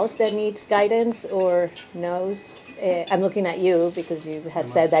anybody else that needs guidance or knows I'm looking at you because you had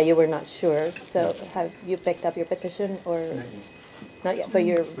said that you were not sure. So have you picked up your petition or? Not yet, but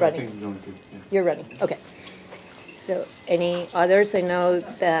you're running. You're running, okay. So any others? I know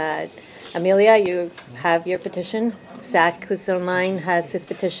that Amelia, you have your petition. Zach, who's online, has his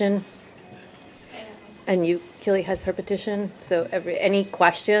petition. And you, Kelly, has her petition. So any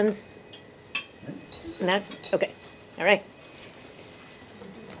questions? Not? Okay, all right.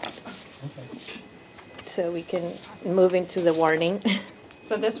 So we can move into the warning.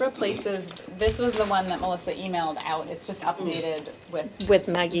 So this replaces, this was the one that Melissa emailed out. It's just updated With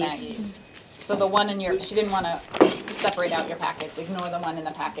Maggie's. So the one in your, she didn't want to separate out your packets. Ignore the one in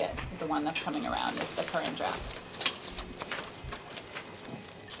the packet. The one that's coming around is the current draft.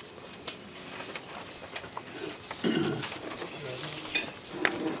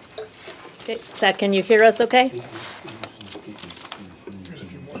 Okay, Zach, can you hear us okay?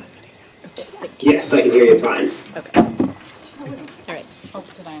 Yes, I can hear you fine. Okay. All right. Oh,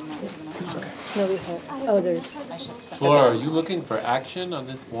 did I not give enough? No, we have, oh, there's. I should have sent Laura, are you looking for action on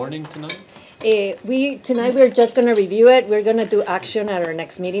this warning tonight? Tonight we're just gonna review it. We're gonna do action at our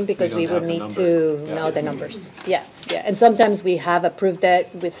next meeting because we would don't have need the to numbers. know the numbers. Yeah, yeah, and sometimes we have approved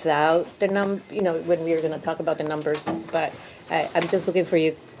it without the when we were gonna talk about the numbers. But I'm just looking for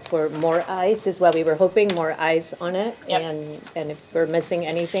you for more eyes is what we were hoping, more eyes on it. Yep. And if we're missing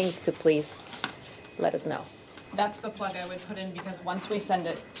anything, to please let us know. That's the plug I would put in because once we send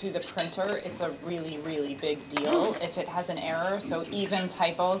it to the printer, it's a really, really big deal if it has an error. So even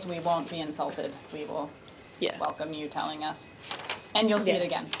typos, we won't be insulted. We will welcome you telling us. And you'll see it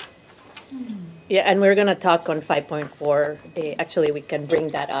again. Yeah, and we're gonna talk on 5.4. Actually, we can bring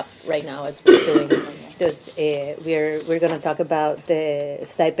that up right now as we're doing this. We're gonna talk about the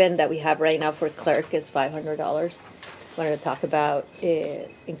stipend that we have right now for clerk is $500. Wanted to talk about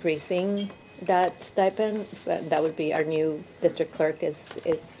increasing that stipend. That would be our new district clerk is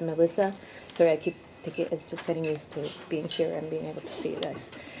Melissa. Sorry, I keep just getting used to being here and being able to see you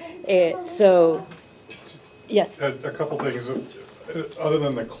guys. So, yes. A couple things. Other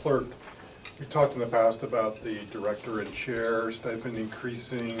than the clerk, we talked in the past about the director and chair stipend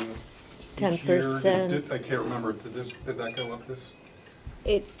increasing each year. 10%. I can't remember. Did that go up this?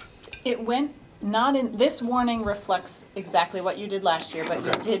 It went not in, this warning reflects exactly what you did last year, but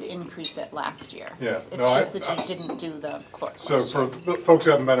you did increase it last year. Yeah. It's just that you didn't do the clerk. So for the folks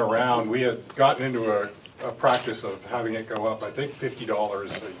who haven't been around, we had gotten into a practice of having it go up, I think,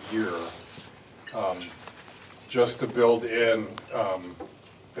 $50 a year, just to build in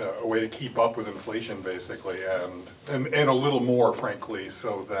a way to keep up with inflation, basically, and a little more, frankly,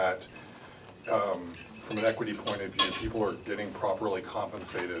 so that from an equity point of view, people are getting properly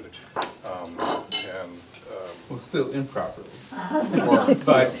compensated, well, still improperly,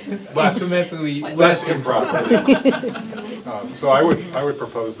 but incrementally less improperly. So I would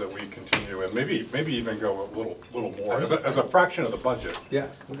propose that we continue and maybe even go a little more as a fraction of the budget. Yeah,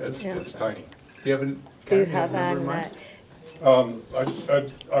 it's tiny. Do you have that?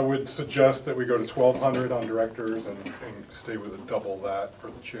 I would suggest that we go to 1,200 on directors and stay with double that for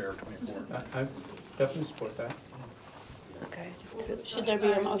the chair, 24. I definitely support that. Okay. Should there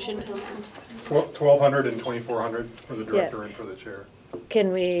be a motion to amend? 1,200 and 2,400 for the director and for the chair.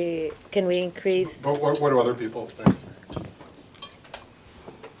 Can we increase? But what do other people think?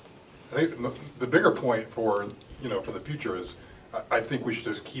 I think the bigger point for the future is I think we should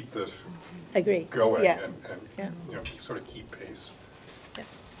just keep this going and sort of keep pace. Yeah.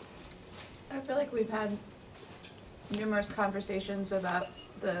 I feel like we've had numerous conversations about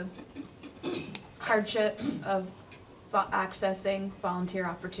the hardship of accessing volunteer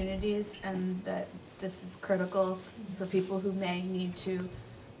opportunities, and that this is critical for people who may need to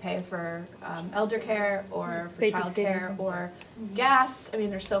pay for elder care or for child care or gas. I mean,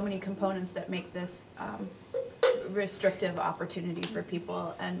 there's so many components that make this restrictive opportunity for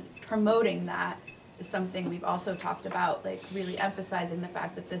people, and promoting that is something we've also talked about, like really emphasizing the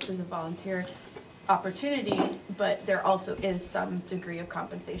fact that this is a volunteer opportunity, but there also is some degree of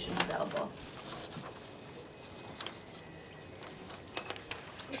compensation available.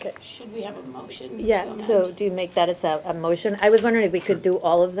 Okay. Should we have a motion? Yeah, so do you make that as a motion? I was wondering if we could do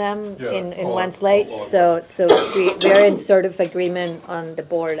all of them in one slate. So we're in sort of agreement on the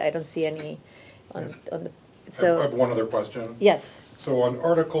board. I don't see any on the, so. I have one other question. Yes. So on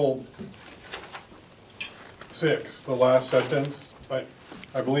Article 6, the last sentence,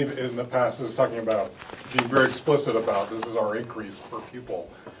 I believe in the past was talking about being very explicit about this is our increase per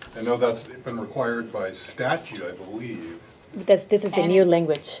pupil. I know that's been required by statute, I believe. Because this is the new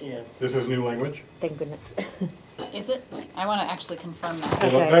language. Yeah. This is new language? Thank goodness. Is it? I want to actually confirm that.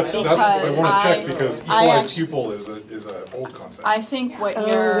 Well, Okay. that's, I Because want to check because I equalized actu- pupil is an old concept. I think what Oh,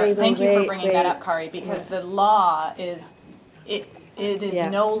 you're, wait, thank you for wait, bringing that wait. up, Kari, because the law is, it is Yeah.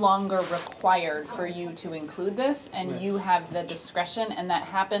 no longer required for you to include this, and you have the discretion, and that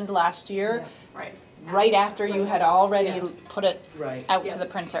happened last year. Right after you had already put it out to the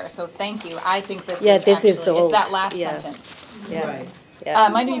printer, so thank you. I think this is Yeah, this is actually, it's old. that last Yeah. sentence. Yeah. Yeah.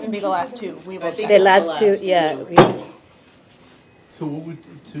 Might even be the last two, we will check. The last two, yeah. So what would,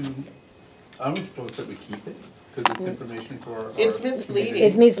 I would propose that we keep it, because it's information for our. It's misleading.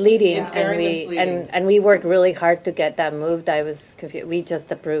 It's misleading, It's and very we, misleading. and we worked really hard to get that moved. I was confused. We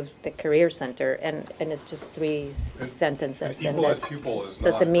just approved the career center, and it's just three sentences, and Equalized that pupil is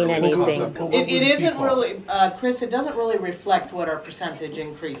not doesn't mean really a anything. concept. It isn't really, Chris, it doesn't really reflect what our percentage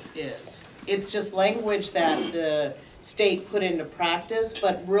increase is. It's just language that the state put into practice,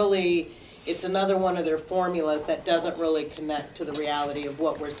 but really, it's another one of their formulas that doesn't really connect to the reality of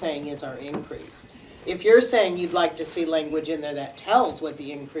what we're saying is our increase. If you're saying you'd like to see language in there that tells what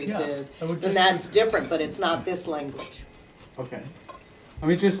the increase Yeah, is, I would then just- that's different, but it's not this language. Okay. I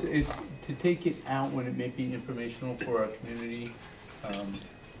mean, just to take it out when it may be informational for our community,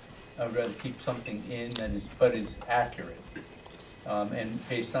 I'd rather keep something in that is, but is accurate. And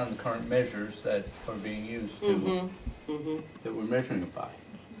based on the current measures that are being used to, that we're measuring it by.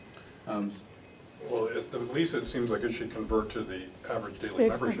 Well, at least it seems like it should convert to the average daily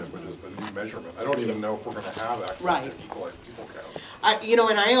membership, which is the new measurement. I don't even know if we're going to have access Right. to equalized pupil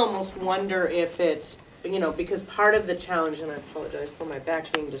count. And I almost wonder if it's, because part of the challenge, and I apologize for my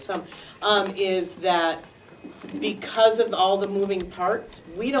back being to some, is that because of all the moving parts,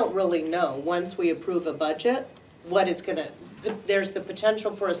 we don't really know, once we approve a budget, what it's gonna, there's the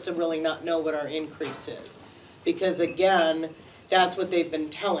potential for us to really not know what our increase is. Because again, that's what they've been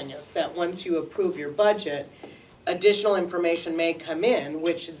telling us, that once you approve your budget, additional information may come in,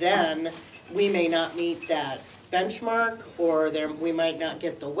 which then we may not meet that benchmark, or we might not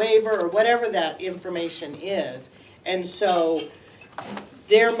get the waiver, or whatever that information is. And so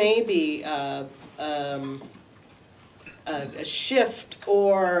there may be a shift,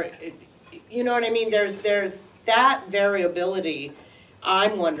 or, you know what I mean? There's that variability.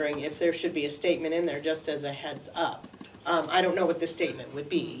 I'm wondering if there should be a statement in there just as a heads up. I don't know what the statement would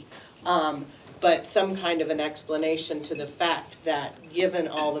be, but some kind of an explanation to the fact that given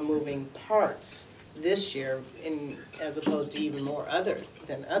all the moving parts this year, as opposed to even more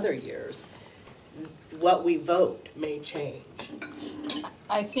than other years, what we vote may change.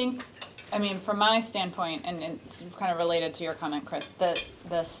 I think, from my standpoint, and it's kind of related to your comment, Chris,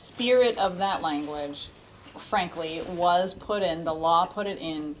 the spirit of that language, frankly, was put in, the law put it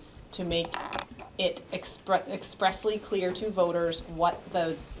in to make it expressly clear to voters what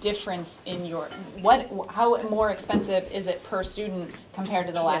the difference in how more expensive is it per student compared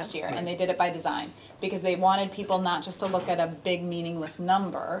to the last year, and they did it by design, because they wanted people not just to look at a big meaningless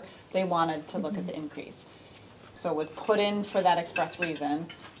number, they wanted to look at the increase. So it was put in for that express reason.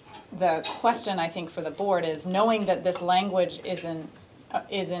 The question, I think, for the board is, knowing that this language isn't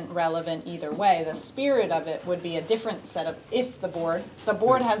relevant either way, the spirit of it would be a different set of, if the board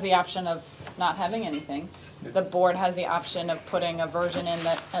has the option of not having anything, the board has the option of putting a version in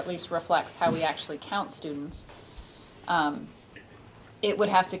that at least reflects how we actually count students. It would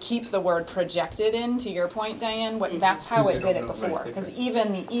have to keep the word projected in, to your point, Diane, that's how it did it before, because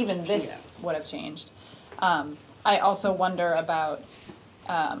even this would have changed. I also wonder about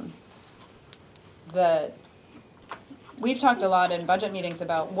we've talked a lot in budget meetings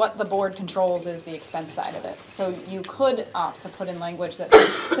about what the board controls is the expense side of it. So you could opt to put in language that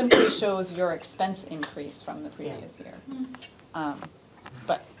simply shows your expense increase from the previous year.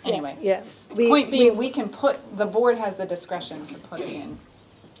 But anyway, point being, the board has the discretion to put it in,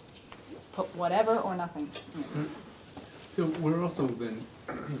 put whatever or nothing. So we're also then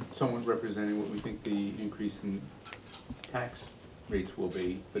somewhat representing what we think the increase in tax rates will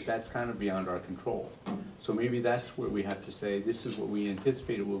be, but that's kind of beyond our control. So maybe that's where we have to say, this is what we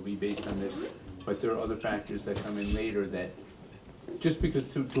anticipate it will be based on this, but there are other factors that come in later that, just because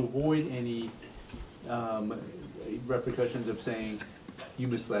to avoid any repercussions of saying, you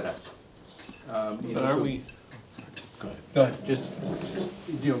misled us. But are we? Go ahead, just,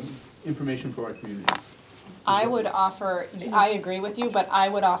 information for our community. I would offer, I agree with you, but I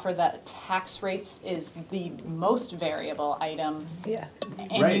would offer that tax rates is the most variable item. Yeah.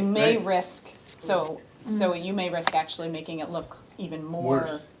 And you may risk, so you may risk actually making it look even more,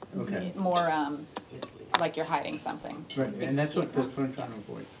 like you're hiding something. Right, and that's what I'm trying to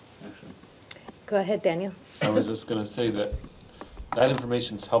avoid, actually. Go ahead, Daniel. I was just going to say that that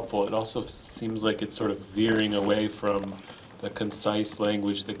information's helpful. It also seems like it's sort of veering away from the concise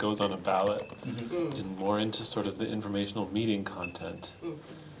language that goes on a ballot and more into sort of the informational meeting content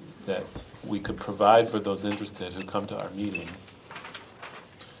that we could provide for those interested who come to our meeting.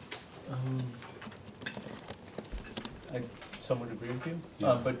 I somewhat agree with you,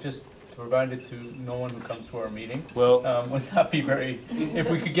 Yeah. but just to provide it to no one who comes to our meeting. Well, would that be very, if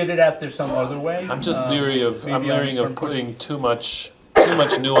we could get it out there some other way. I'm just leery of putting too much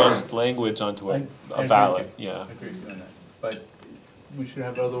nuanced language onto a ballot. Yeah. I agree with you on that. But we should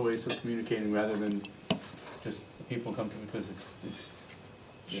have other ways of communicating rather than just people come to because it's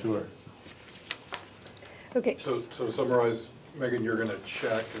Sure. Okay. So to summarize, Megan, you're gonna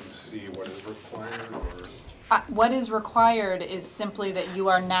check and see what is required, or? What is required is simply that you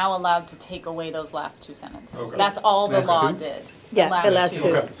are now allowed to take away those last two sentences. Okay. That's all the Last law two? did. Yeah, the last two.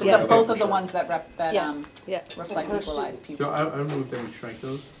 Okay. So Yeah. both of the ones that Yeah. reflect equalized people. So I move that we strike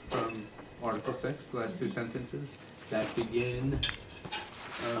those from Article 6, the last two sentences that begin,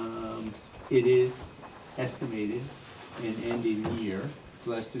 it is estimated and end in year, the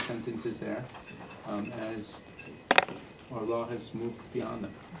last two sentences there, as our law has moved beyond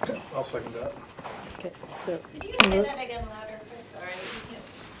them. Okay, I'll second that. Okay, so Could you say that again louder, Chris? Sorry, we can't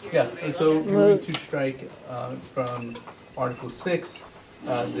hear Yeah, you very and so well. moving to strike from Article 6,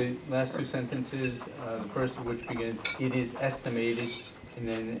 the last two sentences, the first of which begins, it is estimated, and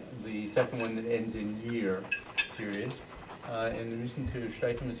then the second one that ends in year, period. And the reason to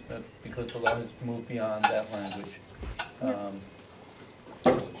strike them is because the law has moved beyond that language.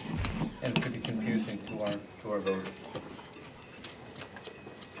 And it could be confusing to our voters.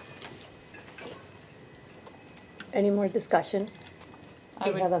 any more discussion? I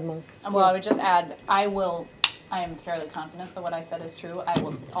would- have a mo- Well, I would just add, I am fairly confident that what I said is true. I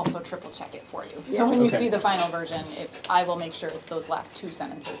will also triple check it for you. So when you Okay. see the final version, I will make sure it's those last two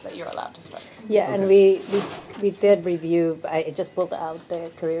sentences that you're allowed to strike. Yeah, and we did review, I just pulled out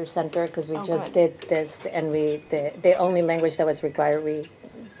the Career Center because we just did this, and the only language that was required,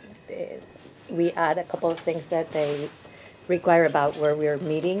 we add a couple of things that they require about where we're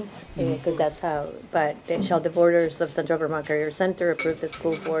meeting, because that's how, but shall the borders of Central Vermont Career Center approve the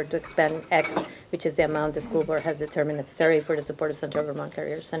school board to expend X, which is the amount the school board has determined necessary for the support of Central Vermont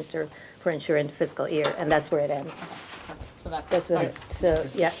Career Center for ensuring the fiscal year, and that's where it ends. So That's what it's, so,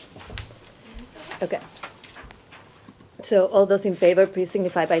 yeah. Okay. So all those in favor, please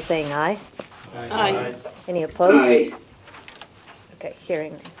signify by saying aye. Aye. Any opposed? Okay,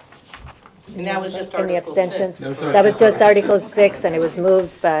 hearing none. And that was just Any Article 6. abstentions? No, sorry. That was just Article 6, and it was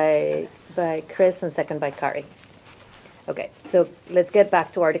moved by Chris and second by Kari. Okay, so let's get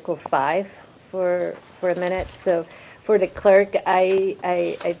back to Article 5 for a minute. So for the clerk,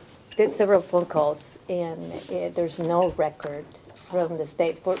 I did several phone calls, and there's no record from the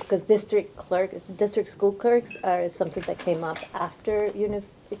state, because district school clerks are something that came up after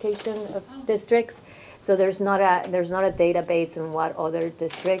unification of districts. So there's not a database in what other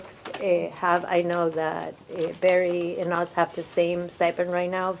districts have. I know that Barry and us have the same stipend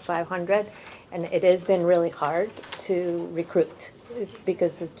right now, 500, and it has been really hard to recruit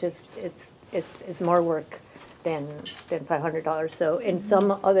because it's more work than $500. So in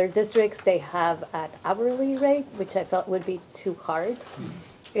some other districts, they have an hourly rate, which I felt would be too hard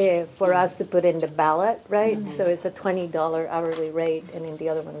for us to put in the ballot, right? So it's a $20 hourly rate, and in the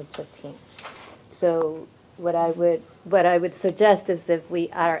other one is 15. So what I would suggest is if we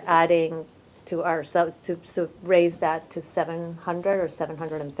are adding to ourselves to raise that to 700 or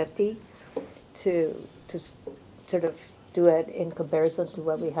 750 to sort of do it in comparison to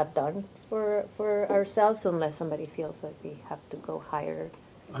what we have done for ourselves, unless somebody feels like we have to go higher.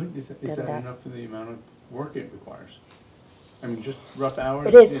 Is that than that. enough for the amount of work it requires? I mean, just rough hours?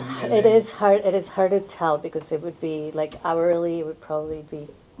 It is. and It then- is hard. It is hard to tell because it would be like hourly. It would probably be.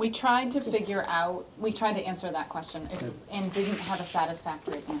 We tried to answer that question and didn't have a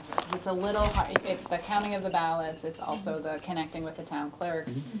satisfactory answer. It's a little hard, it's the counting of the ballots, it's also the connecting with the town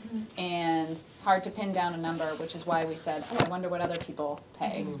clerks, and hard to pin down a number, which is why we said, oh, I wonder what other people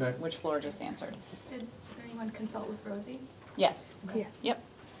pay, Okay. which Flora just answered. Did anyone consult with Rosie? Yes. Yeah. Yep.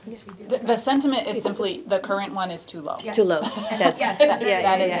 The sentiment is simply, the current one is too low. Yes. Too low. That's, Yes. That is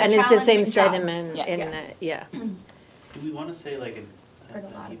a and it's the same challenging job. sentiment Yes. in Yes. yeah. Do we want to say like Heard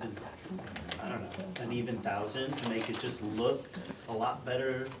a lot even, about I don't know, an even thousand to make it just look a lot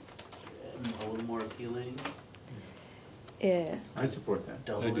better and a little more appealing? Yeah. I support that.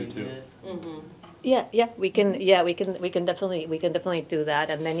 Doubling too. it? Yeah, we can definitely do that,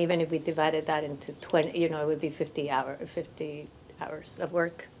 and then even if we divided that into 20, it would be 50 hours of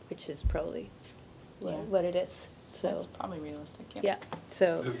work, which is probably what it is. So, That's probably realistic, yeah. yeah,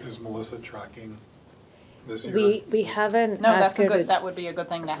 so Is Melissa tracking this year? we haven't No, asked that's a her to. good, that would be a good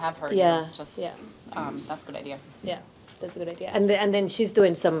thing to have her, Yeah, just, yeah. that's a good idea. Yeah, that's a good idea. And then she's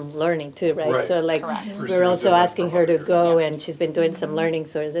doing some learning too, right? Right. So like, Correct. we're also asking her to go, Yeah. and she's been doing some learning,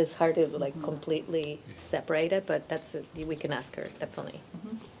 so it is hard to like completely separate it, but we can ask her, definitely.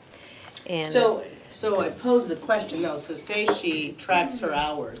 And So I pose the question though, so say she tracks her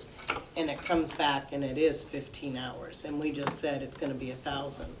hours and it comes back and it is 15 hours and we just said it's gonna be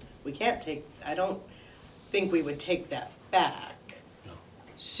 1,000. We can't take, I don't think we would take that back.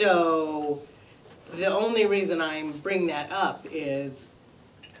 So the only reason I'm bringing that up is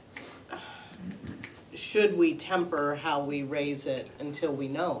should we temper how we raise it until we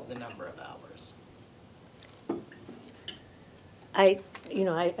know the number of hours? I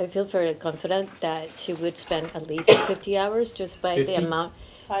feel very confident that she would spend at least 50 hours just by the 50? amount.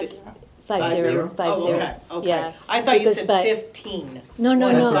 50? 50. Oh, okay, okay. Yeah. I thought you Because said by- 15. No,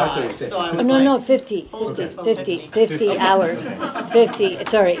 no, no. So I was No, like, no, 50 50. hours.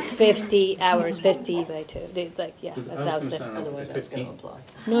 50 hours, 50 by 2, like, yeah, 1,000. Otherwise, that's gonna apply.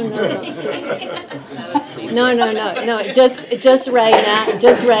 No, no, just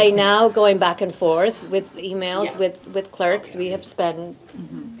right now, going back and forth with emails, Yeah. with clerks, we have spent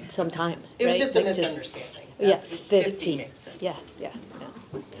some time, It was right? just a Like misunderstanding. Yeah, That's- 50, makes sense. yeah,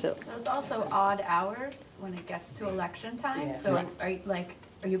 so. It's also odd hours when it gets to election time, Yeah. so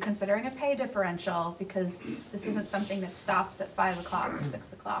are you considering a pay differential? Because this isn't something that stops at 5 o'clock or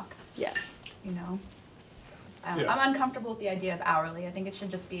 6 o'clock, Yeah. you know? Yeah. I'm uncomfortable with the idea of hourly, I think it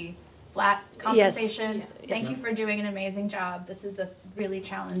should just be flat compensation. Thank you for doing an amazing job, this is a really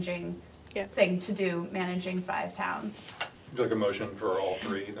challenging Yeah. thing to do, managing 5 towns. Would you like a motion for all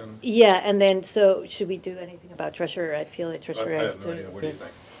three then? Yeah, and then, so should we do anything about treasurer? I feel like I treasurer has have no to. idea, what do you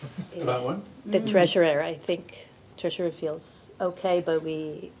think? About what? The treasurer, I think treasurer feels okay, but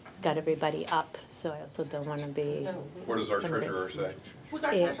we got everybody up, so I also don't want to be What does our treasurer say? Who's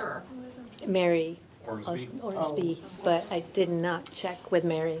our Yeah. treasurer? Mary Ormsby? Orsby, but I did not check with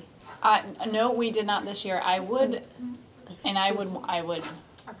Mary. No, we did not this year. I would, Our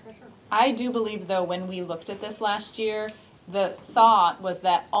treasurer. I do believe though, when we looked at this last year, the thought was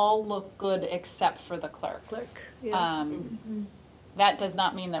that all looked good except for the clerk. Clerk, yeah. That does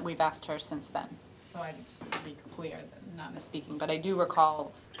not mean that we've asked her since then. So I just to be clear, not misspeaking, but I do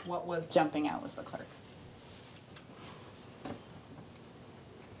recall what was jumping out was the clerk.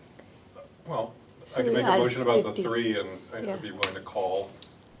 Well, So I can make we a add motion about the 50. three and Yeah. I'd be willing to call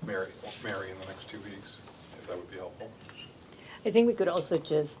Mary in the next 2 weeks, if that would be helpful. I think we could also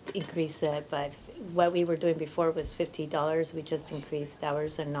just increase it, but what we were doing before was $50. We just increased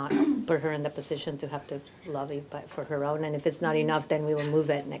hours and not put her in the position to have to lobby for her own. And if it's not enough, then we will move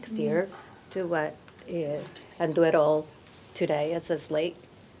it next year to what, and do it all today as a slate.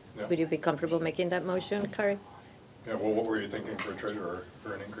 Yeah. Would you be comfortable making that motion, Kari? Yeah, well, what were you thinking for treasurer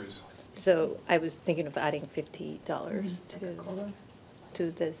for an increase? So I was thinking of adding $50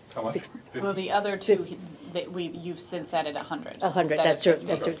 to this. How much? 6 Well, the other two, you've since added 100. 100, instead that's of true, 50.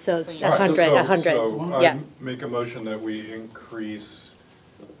 that's true. So it's you- All right, 100, so- 100, So yeah. I make a motion that we increase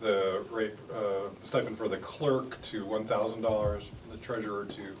the rate, stipend for the clerk to $1,000, the treasurer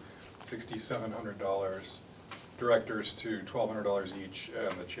to $6,700, directors to $1,200 each,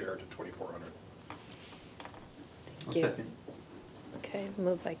 and the chair to $2,400. Thank you. Okay,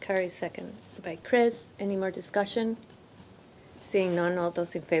 moved by Kari, second by Chris. Any more discussion? Seeing none, all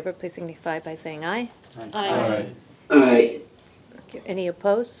those in favor, please signify by saying aye. Aye. Thank you. Any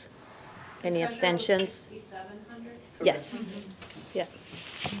opposed? Any abstentions? 6,700? Yes. Yeah.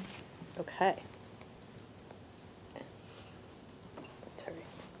 Okay. Sorry.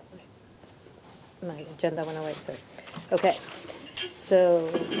 My agenda went away, sorry. Okay, so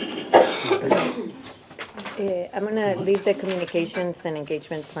I'm gonna leave the communications and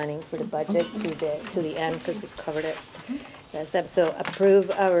engagement planning for the budget to the end, because we covered it last step. So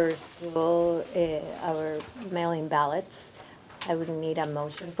approve our school, our mailing ballots. I would need a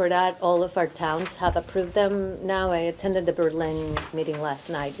motion for that. All of our towns have approved them now. I attended the Berlin meeting last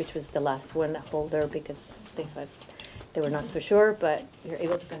night, which was the last one holder, because they were not so sure, but we were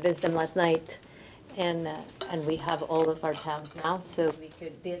able to convince them last night. And we have all of our towns now, so we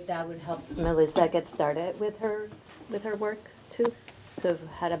could, that would help Melissa get started with her work too. So I've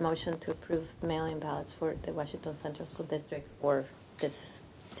had a motion to approve mailing ballots for the Washington Central School District for this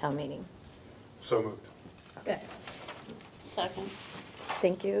town meeting. So moved. Okay. Second.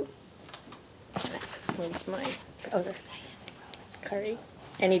 Thank you. I just moved my, oh, there's Kari.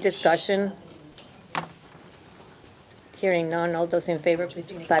 Any discussion? Hearing none, all those in favor, please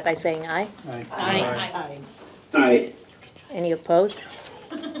signify by saying aye. Aye. Aye. Aye. Any opposed?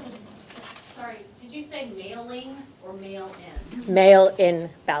 Sorry, did you say mailing or mail-in? Mail-in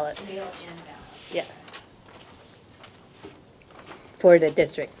ballots. Mail-in ballots. Yeah. For the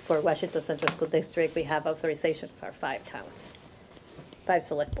district, for Washington Central School District, we have authorization for 5 towns, 5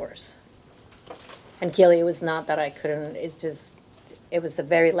 select boards. And Keely, it was not that I couldn't, it's just, it was the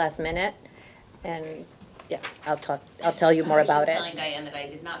very last minute, and yeah, I'll tell you more about it. I was just telling Diane that I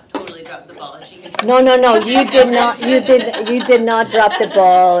did not totally drop the ball, and she can trust No, me. you did not, you did not drop the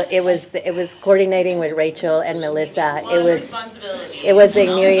ball. It was coordinating with Rachel and Melissa. It was a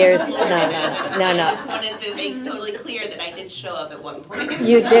New Year's, no. I just wanted to make totally clear that I did show up at one point.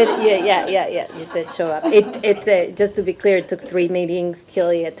 You did, yeah, you did show up. Just to be clear, it took 3 meetings.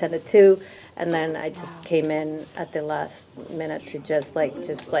 Keely attended 2. And then I just came in at the last minute to just like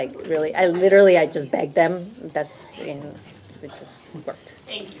really, I just begged them. That's, it just worked.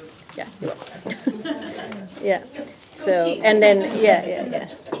 Thank you. Yeah, you're welcome. Yeah, so, and then,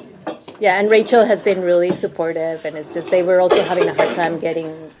 yeah, and Rachel has been really supportive, and it's just, they were also having a hard time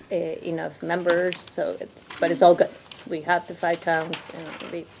getting enough members, so but it's all good. We have the 5 towns, and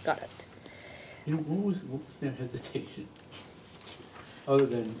we got it. What was their hesitation? Other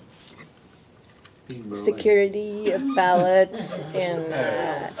than security of ballots and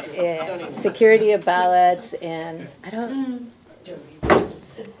security of ballots, and I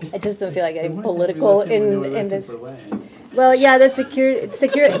just don't feel like getting political in this. Well, yeah, the security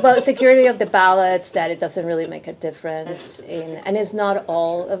of the ballots, that it doesn't really make a difference, and it's not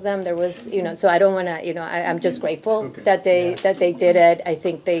all of them. There was, so I don't want to, I'm just grateful that they did it. I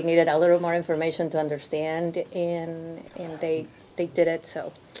think they needed a little more information to understand, and they did it.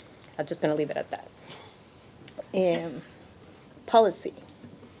 So I'm just going to leave it at that. Policy,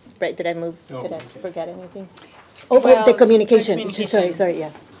 right? Did I forget anything? Well, the communication. communication. Sorry,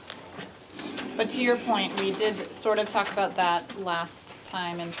 yes. But to your point, we did sort of talk about that last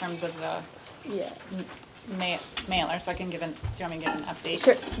time in terms of the mailer, so I can do you want me to give an update?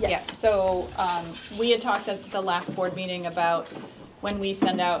 Sure, yeah. So we had talked at the last board meeting about when we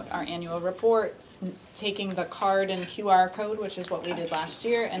send out our annual report, taking the card and QR code, which is what we did last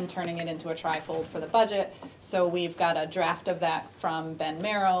year, and turning it into a trifold for the budget. So we've got a draft of that from Ben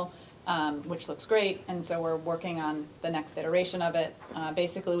Merrill, which looks great, and so we're working on the next iteration of it.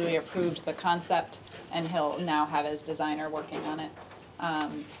 Basically, we approved the concept, and he'll now have his designer working on it.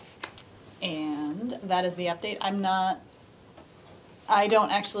 And that is the update. I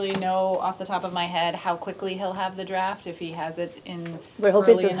don't actually know off the top of my head how quickly he'll have the draft, if he has it in. We're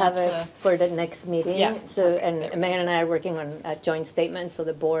hoping early to have it enough for the next meeting. Yeah, So, and Megan and I are working on a joint statement, so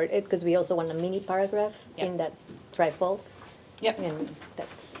the board, because we also want a mini paragraph in that trifold. Yep. And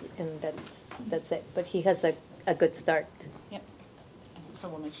that's it. But he has a good start. Yep. And so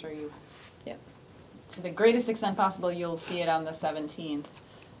we'll make sure you, to the greatest extent possible, you'll see it on the 17th.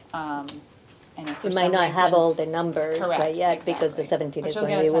 And if for We might some not reason- have all the numbers right yet, because the 17th is But you'll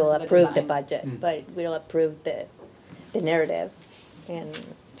when get a we will sense of the approve the design. budget. But we'll approve the narrative and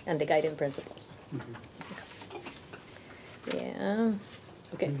the guiding principles. Yeah,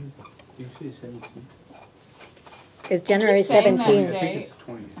 okay. Did you say 17? It's January saying that 17th. I think it's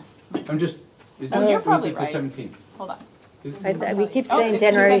 20th. I'm just, is Oh, it, you're or is probably it the right. 17th? Hold on. We keep Oh, saying it's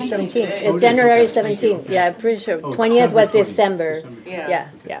January 17th. 17th. Oh, It's it is January 17th. 17th. Yeah, I'm pretty sure. Oh, 20th was December 20th.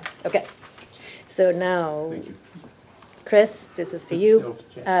 December. Yeah, okay. So now, Thank you. Chris, this is to you.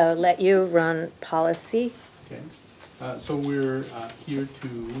 Self-check. Let you run policy. Okay. So we're here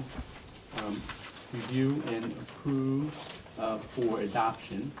to review and approve for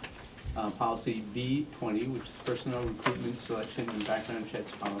adoption policy B20, which is personnel recruitment, selection, and background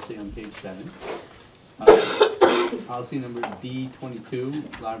checks policy on page 7. Policy number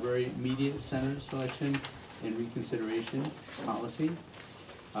D22, library media center selection and reconsideration policy.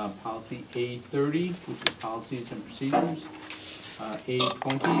 Policy A30, which is policies and procedures.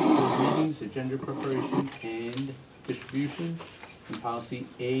 A20, board meetings, agenda preparation and distribution. And policy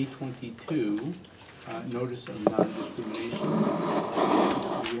A22, notice of non-discrimination.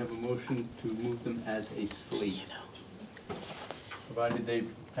 We have a motion to move them as a slate. Provided they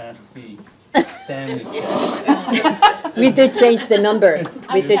pass the Stanley check. We did change the number.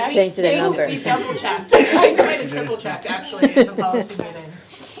 We did change the number. We double checked. I might have triple checked actually in the policy meeting.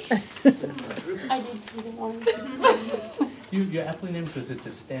 I did too, the one. You're aptly named because it's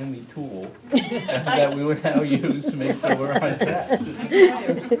a Stanley tool that we would now use to make sure we're on track.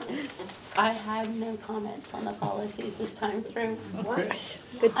 I had no comments on the policies this time through. What?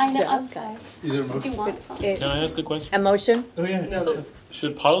 Good I know, job, I'm guys. sorry. Is there a Do you motion? want something? Can I ask a question? A motion? Oh, yeah. No,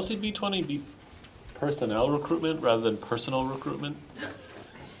 Should policy B20 be personnel recruitment rather than personal recruitment?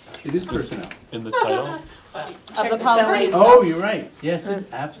 It is personnel. In the title? Of the policy. Oh, you're right. Yes,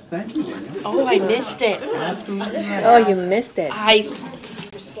 thank you, Daniel. Oh, I missed it. Oh, you missed it.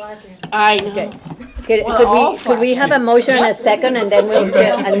 I know. Okay. Could we have a motion and a second, and then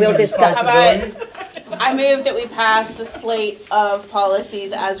we'll discuss. How about, I move that we pass the slate of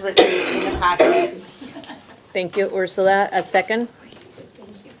policies as written in the packet. Thank you, Ursula. A second?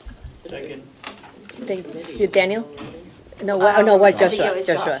 Second. Thank you, Daniel? No, what, Joshua?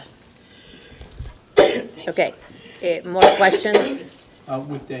 Joshua. Okay. More questions?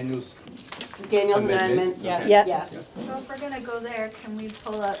 With Daniel's amendment. Yes. Yeah. Yes. So if we're gonna go there, can we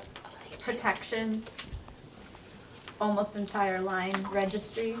pull up protection, almost entire line,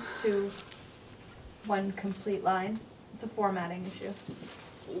 registry to one complete line? It's a formatting issue.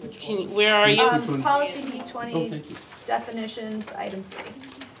 Where are you? Policy B20, Oh, thank you. definitions, item 3.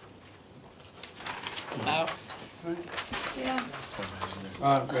 Oh. Yeah.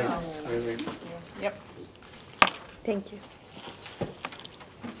 Right. Yep. Thank you.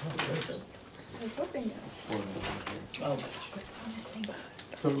 I was hoping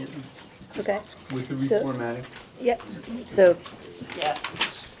So, Okay. with the So- reformatting, Yep. So, Yeah.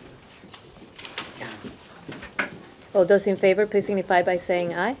 all those in favor, please signify by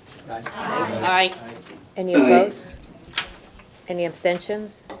saying aye. Aye. Any opposed? Any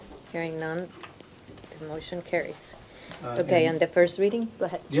abstentions? Hearing none, the motion carries. Okay, on the first reading, go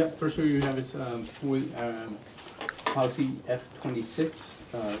ahead. yeah, first one you have is with policy F26,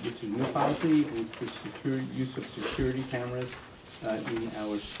 which is new policy, and for security, use of security cameras in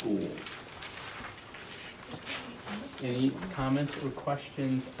our school. Any comments or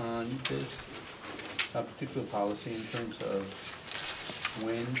questions on this particular policy in terms of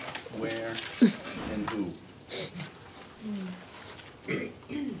when, where, and who?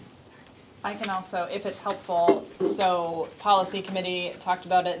 I can also, if it's helpful, so policy committee talked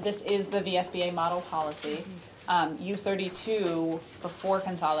about it. This is the VSBA model policy. U32, before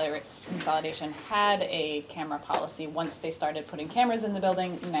consolidation, had a camera policy. Once they started putting cameras in the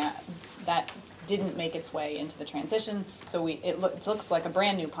building, that didn't make its way into the transition. So it looks like a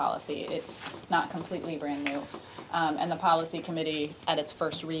brand new policy. It's not completely brand new. And the policy committee, at its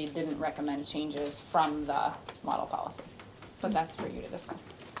first read, didn't recommend changes from the model policy. But that's for you to discuss.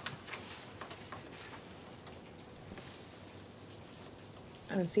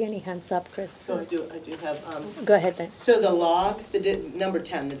 I don't see any hands up, Chris. So I do have, Go ahead then. so the log, number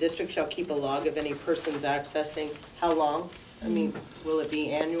 10, the district shall keep a log of any persons accessing, how long? I mean, will it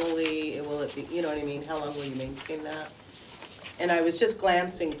be annually, will it be, you know what I mean, how long will you maintain that? And I was just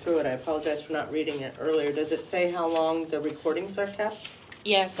glancing through it, I apologize for not reading it earlier, does it say how long the recordings are kept?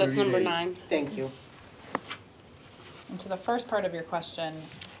 Yes, that's 30 number days. 9. Thank you. And to the first part of your question,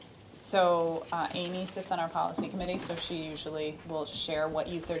 so Amy sits on our policy committee, so she usually will share what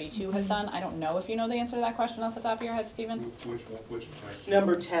U32 has done. I don't know if you know the answer to that question off the top of your head, Stephen? Which one?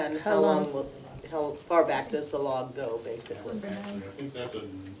 Number 10, How long? how far back does the log go, basically? Actually, I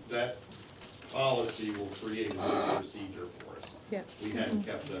think that policy will create a new procedure for us. Yeah. We hadn't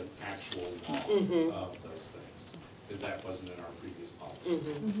kept an actual log of those things, because that wasn't in our previous policy.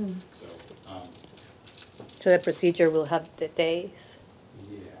 So the procedure will have the days.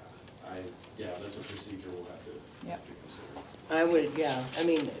 Yeah, that's a procedure we'll have to consider.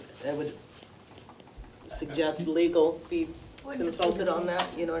 I would suggest legal be consulted on that,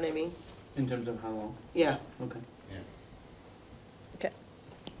 you know what I mean? In terms of how long? Yeah. Okay. Okay.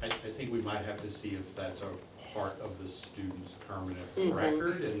 I think we might have to see if that's a part of the student's permanent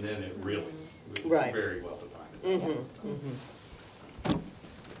record, and then it really, it's Right. very well defined.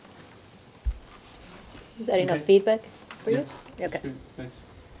 Is that enough Okay. feedback for you? Yeah. Okay. Good, thanks.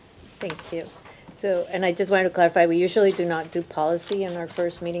 Thank you. So, and I just wanted to clarify, we usually do not do policy in our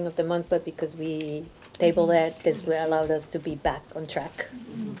first meeting of the month, but because we table that, this will allow us to be back on track.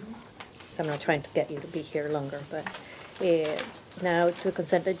 So I'm not trying to get you to be here longer, but now to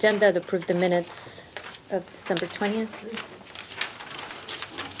consent agenda to approve the minutes of December 20th.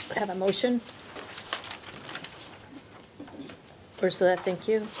 I have a motion. Ursula, thank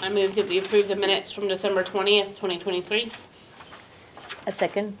you. I move that we approve the minutes from December 20th, 2023. A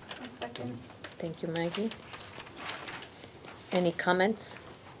second. A second. Thank you, Maggie. Any comments?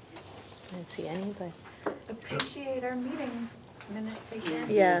 I don't see any, but. Appreciate our meeting minute taker.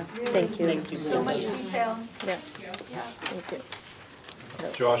 Yeah, Really, thank you. Thank you So much detail. Yeah, Yeah. thank you.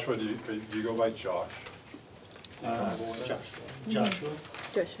 Joshua, do you go by Josh? Joshua?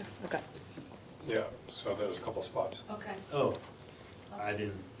 Joshua, okay. Yeah, so there's a couple spots. Okay. Oh, I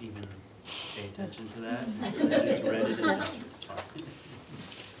didn't even pay attention to that. I just read it as Joshua. It's fine.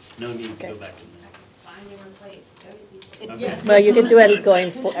 No need to go back to that. on your plates. Well, you can do it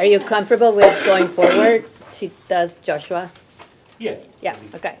going, are you comfortable with going forward? She does Joshua? Yeah. Yeah,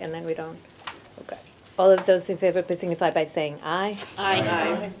 okay, and then we don't, okay. All of those in favor, please signify by saying aye.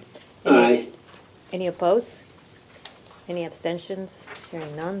 Aye. Any opposed? Any abstentions?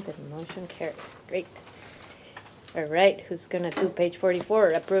 Hearing none, the motion carries. Great. All right, who's gonna do page 44,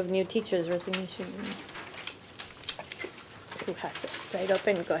 approve new teachers resignation? Who has it? Right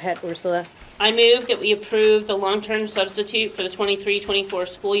open, go ahead, Ursula. I move that we approve the long-term substitute for the 23-24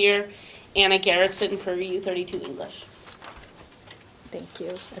 school year, Anna Garrettson for U32 English. Thank you.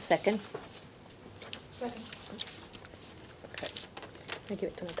 A second? Second. Okay. I give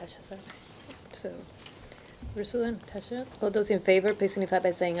it to Natasha, sorry. So, Ursula, Natasha, all those in favor, please signify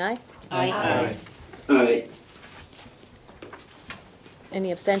by saying aye. Aye.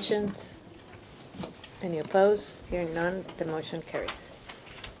 Any abstentions? Any opposed? Hearing none, the motion carries.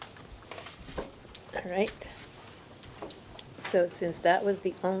 All right. So since that was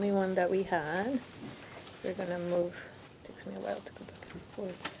the only one that we had, we're gonna move, takes me a while to go back and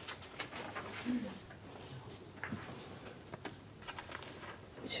forth.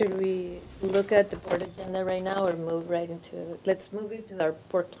 Should we look at the board agenda right now or move right into, let's move into our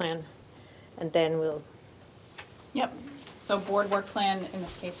board plan and then we'll. Yep. So board work plan in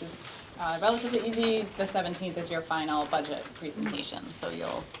this case is relatively easy. The 17th is your final budget presentation. So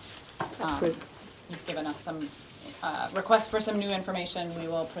you've given us some requests for some new information. We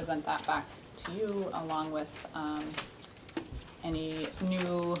will present that back to you along with any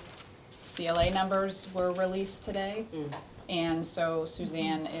new CLA numbers were released today. And so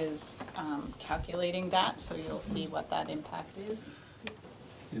Suzanne is calculating that, so you'll see what that impact is.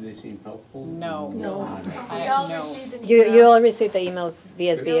 Do they seem helpful? No. No. I We all no. received an You email. all received the email, We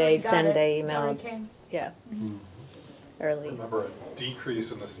already VSBA got Sunday it. email. Already came. Yeah. Early. Remember, a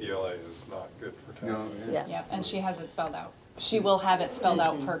decrease in the CLA is not good for taxes. No, Yeah. Yep, and she has it spelled out. She will have it spelled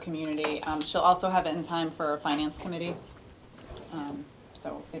out per community. She'll also have it in time for a finance committee.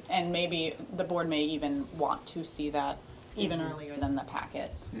 And maybe the board may even want to see that even earlier than the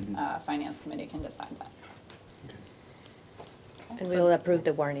packet. Finance committee can decide that. And we'll approve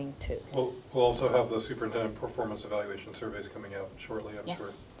the warning too. We'll also have the superintendent performance evaluation surveys coming out shortly, I'm sure.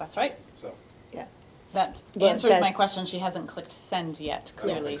 Yes, that's right. So, Yeah. That Well, answers my that's- question. She hasn't clicked send yet,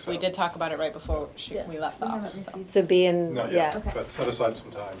 clearly. think so. We did talk about it right before Yeah. we left the office. So. So being, not yeah. yet, but set aside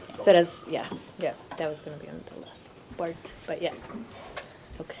some time. So that's, yeah, that was gonna be on the last part, but yeah.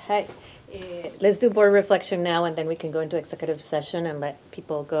 Okay, let's do board reflection now and then we can go into executive session and let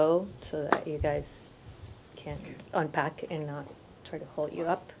people go so that you guys can unpack and not try to hold you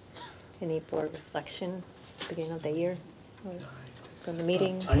up. Any board reflection, beginning of the year, or from the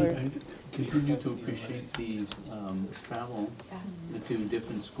meeting, I or? continue to appreciate these travel to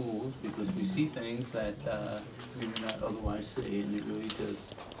different schools because we see things that we do not otherwise see, and it really does,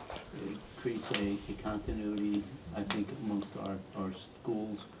 it creates a continuity, I think, amongst our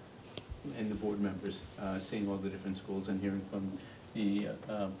schools and the board members, seeing all the different schools and hearing from the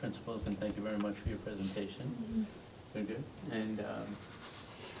principals, and thank you very much for your presentation. Very good. And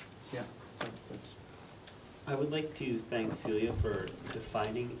yeah, so that's. I would like to thank Celia for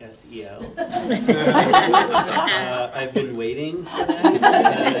defining SEL. I've been waiting for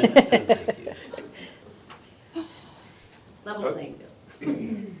that, so thank you. Level playing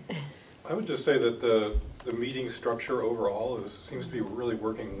field. I would just say that the meeting structure overall seems to be really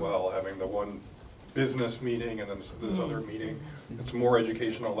working well, having the one business meeting and then this other meeting. It's more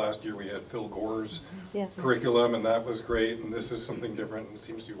educational. Last year we had Phil Gore's curriculum and that was great, and this is something different and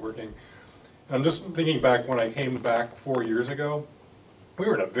seems to be working. I'm just thinking back when I came back 4 years ago, we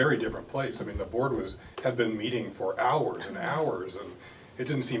were in a very different place. I mean, the board had been meeting for hours and hours, and it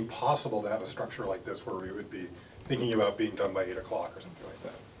didn't seem possible to have a structure like this where we would be thinking about being done by 8 o'clock or something like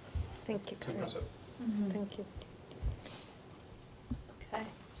that. Thank you. It's impressive. Thank you. Okay,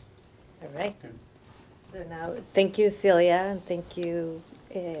 all right. So now, thank you, Celia, and thank you,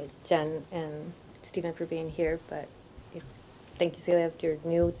 Jen and Stephen for being here, but thank you, Celia, you're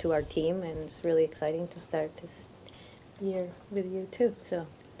new to our team, and it's really exciting to start this year with you too, so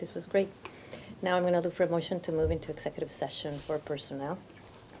this was great. Now I'm gonna look for a motion to move into executive session for personnel.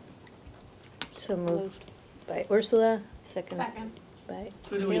 So moved by Ursula, second by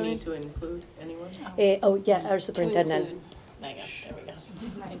Who do we Kaylin. need to include? Anyone? Oh, yeah, our superintendent. There we go.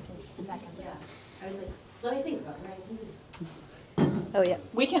 Second, yeah. I was like, let me think about it. Oh, yeah.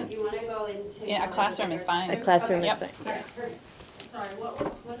 We can. You want to go into? Yeah, a classroom is fine. A classroom is Yep. fine. Yeah, perfect. Sorry, what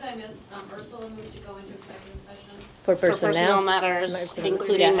did I miss? Ursula moved to go into executive session. For For personnel. personnel matters,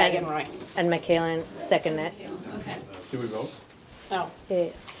 including Yeah, Megan Roy. And Michaela, second that. Okay. Do we vote? No.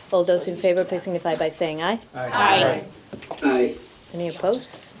 All those in favor, please signify by saying aye. Aye. Aye. Any opposed?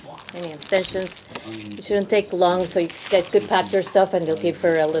 Any abstentions? It shouldn't take long, so you guys could pack your stuff and they'll give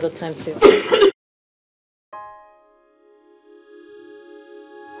her a little time to